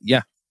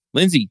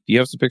Lindsay, do you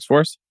have some picks for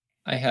us?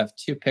 I have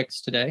 2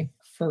 picks today.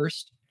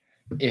 First,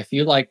 if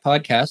you like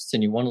podcasts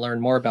and you want to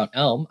learn more about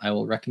Elm, I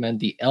will recommend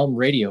the Elm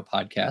Radio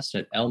podcast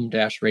at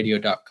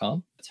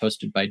elm-radio.com. It's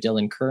hosted by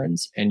Dylan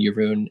Kearns and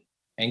Jeroen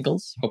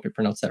Engels. Hope I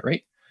pronounced that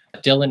right.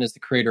 Dylan is the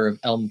creator of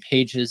Elm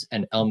Pages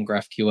and Elm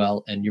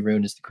GraphQL, and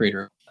Jeroen is the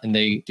creator. And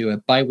they do a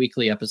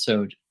bi-weekly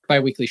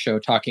show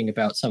talking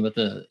about some of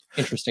the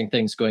interesting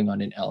things going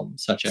on in Elm,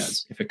 such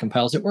as if it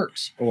compiles, it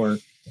works, or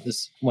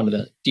one of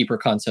the deeper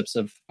concepts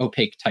of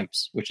opaque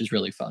types, which is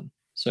really fun.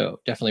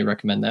 So definitely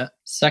recommend that.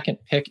 Second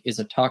pick is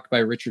a talk by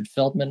Richard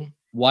Feldman,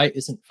 Why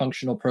Isn't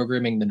Functional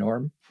Programming the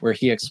Norm?, where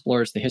he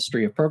explores the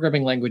history of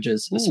programming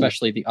languages,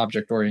 especially the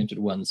object-oriented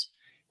ones,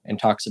 and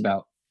talks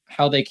about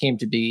how they came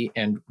to be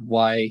and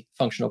why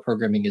functional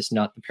programming is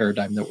not the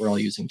paradigm that we're all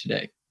using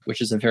today,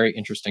 which is a very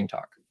interesting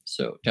talk.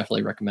 So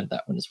definitely recommend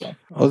that one as well.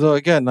 Although,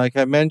 again, like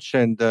I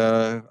mentioned,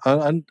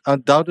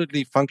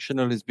 undoubtedly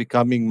functional is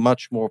becoming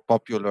much more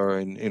popular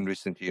in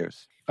recent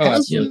years. Oh,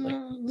 absolutely.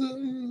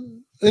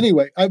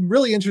 Anyway, I'm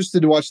really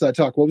interested to watch that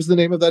talk. What was the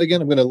name of that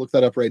again? I'm going to look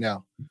that up right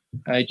now.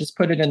 I just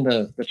put it in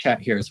the chat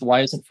here. It's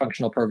Why Isn't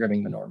Functional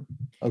Programming the Norm?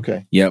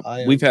 Okay. Yeah,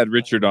 we've had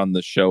Richard on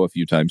the show a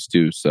few times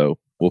too, so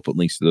we'll put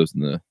links to those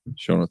in the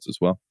show notes as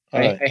well.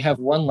 I have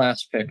one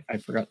last pick I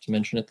forgot to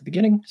mention at the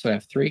beginning, so I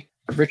have 3.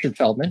 Richard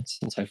Feldman,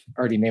 since I've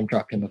already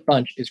name-dropped him a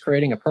bunch, is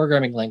creating a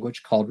programming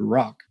language called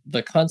Rock.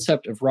 The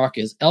concept of Rock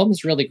is Elm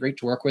is really great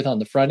to work with on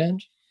the front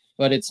end,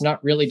 but it's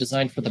not really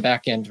designed for the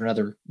back end and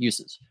other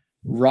uses.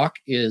 Rock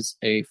is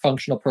a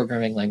functional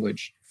programming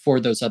language for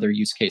those other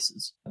use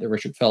cases that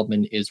Richard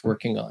Feldman is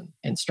working on.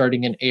 And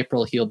starting in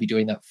April, he'll be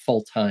doing that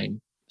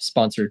full-time,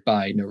 sponsored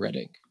by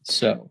NoRedInk.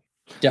 So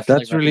definitely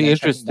that's really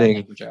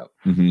interesting.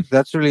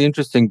 That's really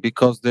interesting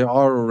because there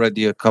are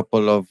already a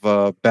couple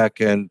of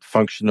back-end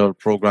functional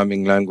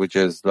programming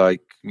languages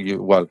like,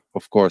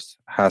 of course,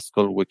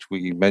 Haskell, which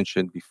we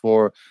mentioned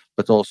before,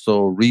 but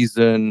also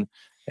Reason,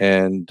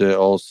 and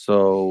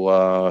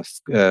also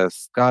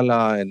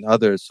Scala and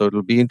others. So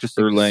it'll be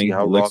interesting to see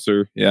how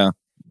Elixir,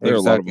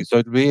 exactly. So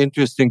it'll be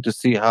interesting to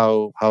see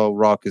how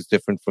Rock is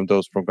different from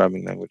those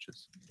programming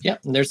languages. Yeah,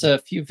 and there's a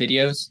few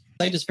videos.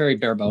 The site is very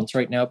bare bones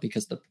right now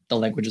because the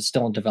language is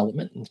still in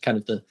development, and kind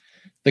of the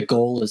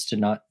goal is to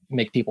not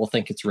make people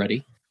think it's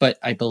ready. But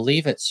I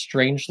believe at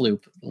Strange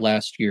Loop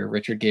last year,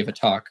 Richard gave a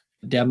talk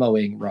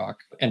demoing Rock,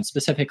 and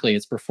specifically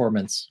its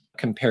performance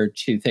compared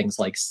to things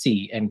like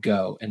C and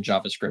Go and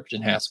JavaScript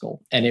and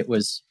Haskell. And it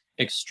was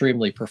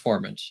extremely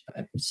performant.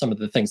 And some of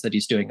the things that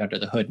he's doing under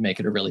the hood make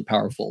it a really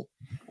powerful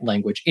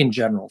language in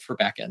general for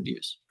back-end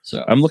use.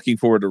 So I'm looking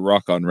forward to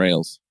Rock on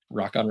Rails.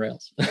 Rock on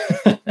Rails.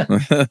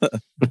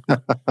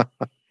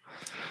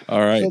 All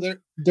right. So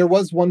there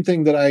was one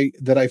thing that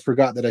I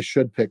forgot that I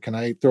should pick. Can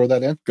I throw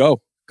that in?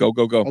 Go.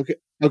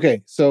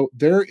 Okay. So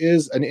there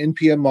is an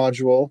NPM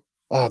module.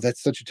 Oh,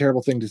 that's such a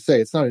terrible thing to say.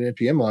 It's not an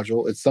NPM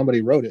module. It's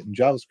somebody wrote it in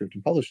JavaScript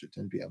and published it to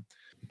NPM.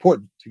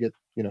 Important to get,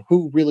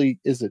 who really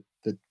is it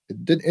that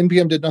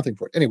NPM did nothing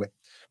for it. Anyway,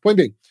 point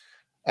being,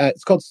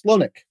 it's called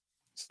Slonik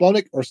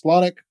or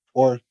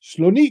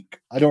Slonik.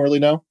 I don't really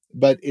know,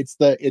 but it's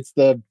the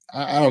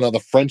I don't know, the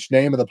French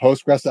name of the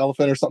Postgres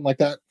elephant or something like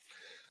that.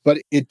 But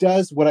it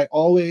does what I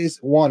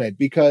always wanted,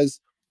 because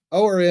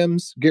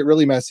ORMs get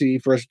really messy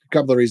for a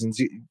couple of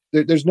reasons.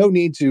 There's no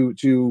need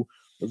to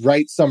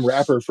write some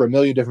wrapper for a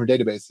million different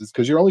databases,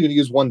 because you're only going to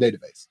use one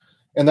database.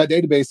 And that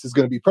database is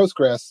going to be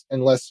Postgres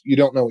unless you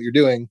don't know what you're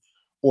doing,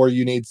 or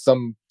you need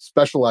some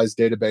specialized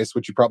database,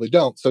 which you probably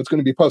don't. So it's going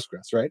to be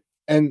Postgres, right?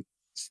 And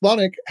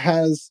Splonic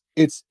has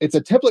it's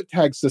a template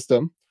tag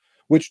system,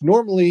 which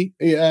normally,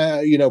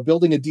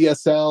 building a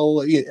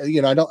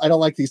DSL, I don't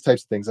like these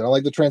types of things. I don't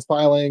like the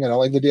transpiling. I don't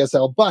like the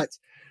DSL. But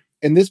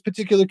in this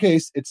particular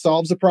case, it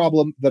solves a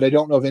problem that I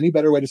don't know of any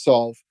better way to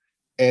solve,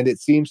 and it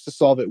seems to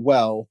solve it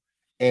well.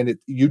 And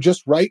you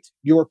just write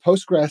your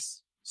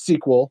Postgres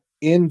SQL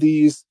in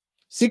these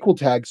SQL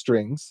tag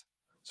strings,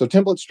 so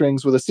template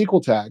strings with a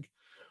SQL tag,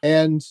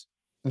 and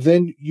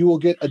then you will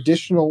get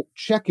additional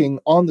checking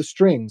on the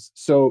strings.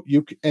 So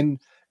and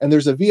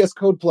there's a VS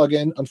Code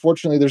plugin.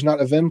 Unfortunately, there's not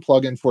a Vim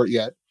plugin for it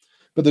yet,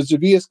 but there's a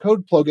VS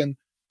Code plugin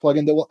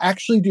that will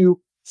actually do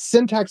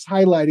syntax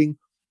highlighting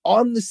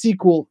on the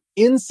SQL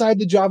inside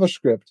the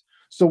JavaScript.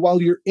 So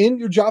while you're in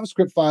your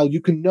JavaScript file,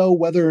 you can know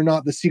whether or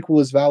not the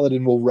SQL is valid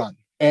and will run.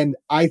 And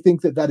I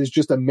think that is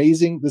just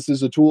amazing. This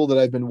is a tool that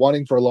I've been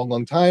wanting for a long,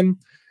 long time.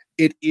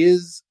 It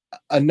is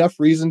enough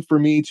reason for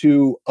me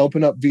to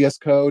open up VS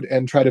Code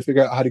and try to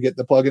figure out how to get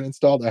the plugin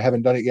installed. I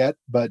haven't done it yet,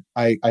 but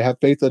I have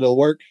faith that it'll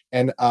work.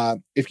 And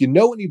if you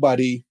know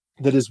anybody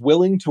that is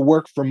willing to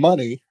work for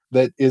money,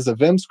 that is a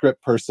Vim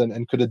script person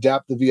and could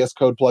adapt the VS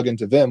Code plugin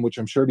to Vim, which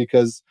I'm sure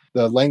because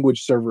the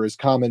language server is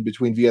common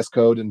between VS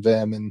Code and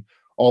Vim and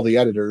all the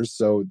editors.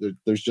 So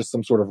there's just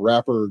some sort of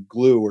wrapper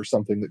glue or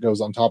something that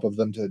goes on top of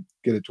them to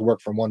get it to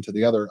work from one to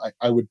the other,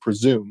 I would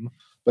presume.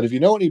 But if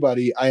you know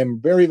anybody, I am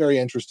very, very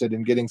interested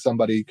in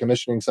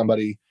commissioning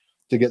somebody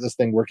to get this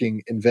thing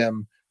working in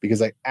Vim,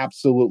 because I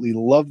absolutely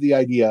love the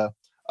idea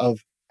of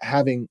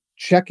having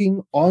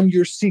checking on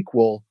your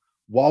SQL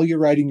while you're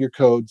writing your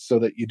code so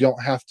that you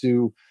don't have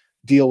to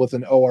deal with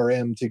an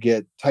ORM to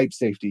get type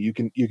safety. You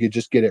could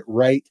just get it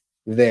right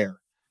there.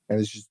 And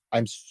it's just,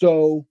 I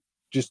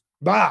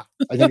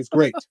think it's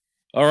great.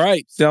 All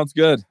right. Sounds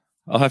good.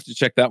 I'll have to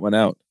check that one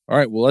out. All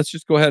right. Well, let's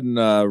just go ahead and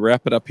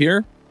wrap it up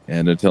here.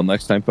 And until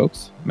next time,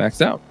 folks,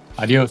 Max out.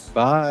 Adios.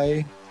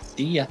 Bye.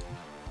 See ya.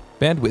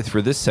 Bandwidth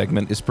for this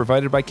segment is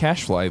provided by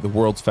CacheFly, the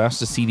world's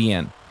fastest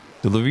CDN.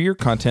 Deliver your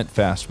content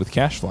fast with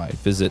CacheFly.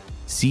 Visit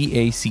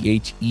CacheFly.com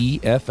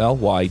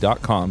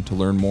to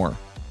learn more.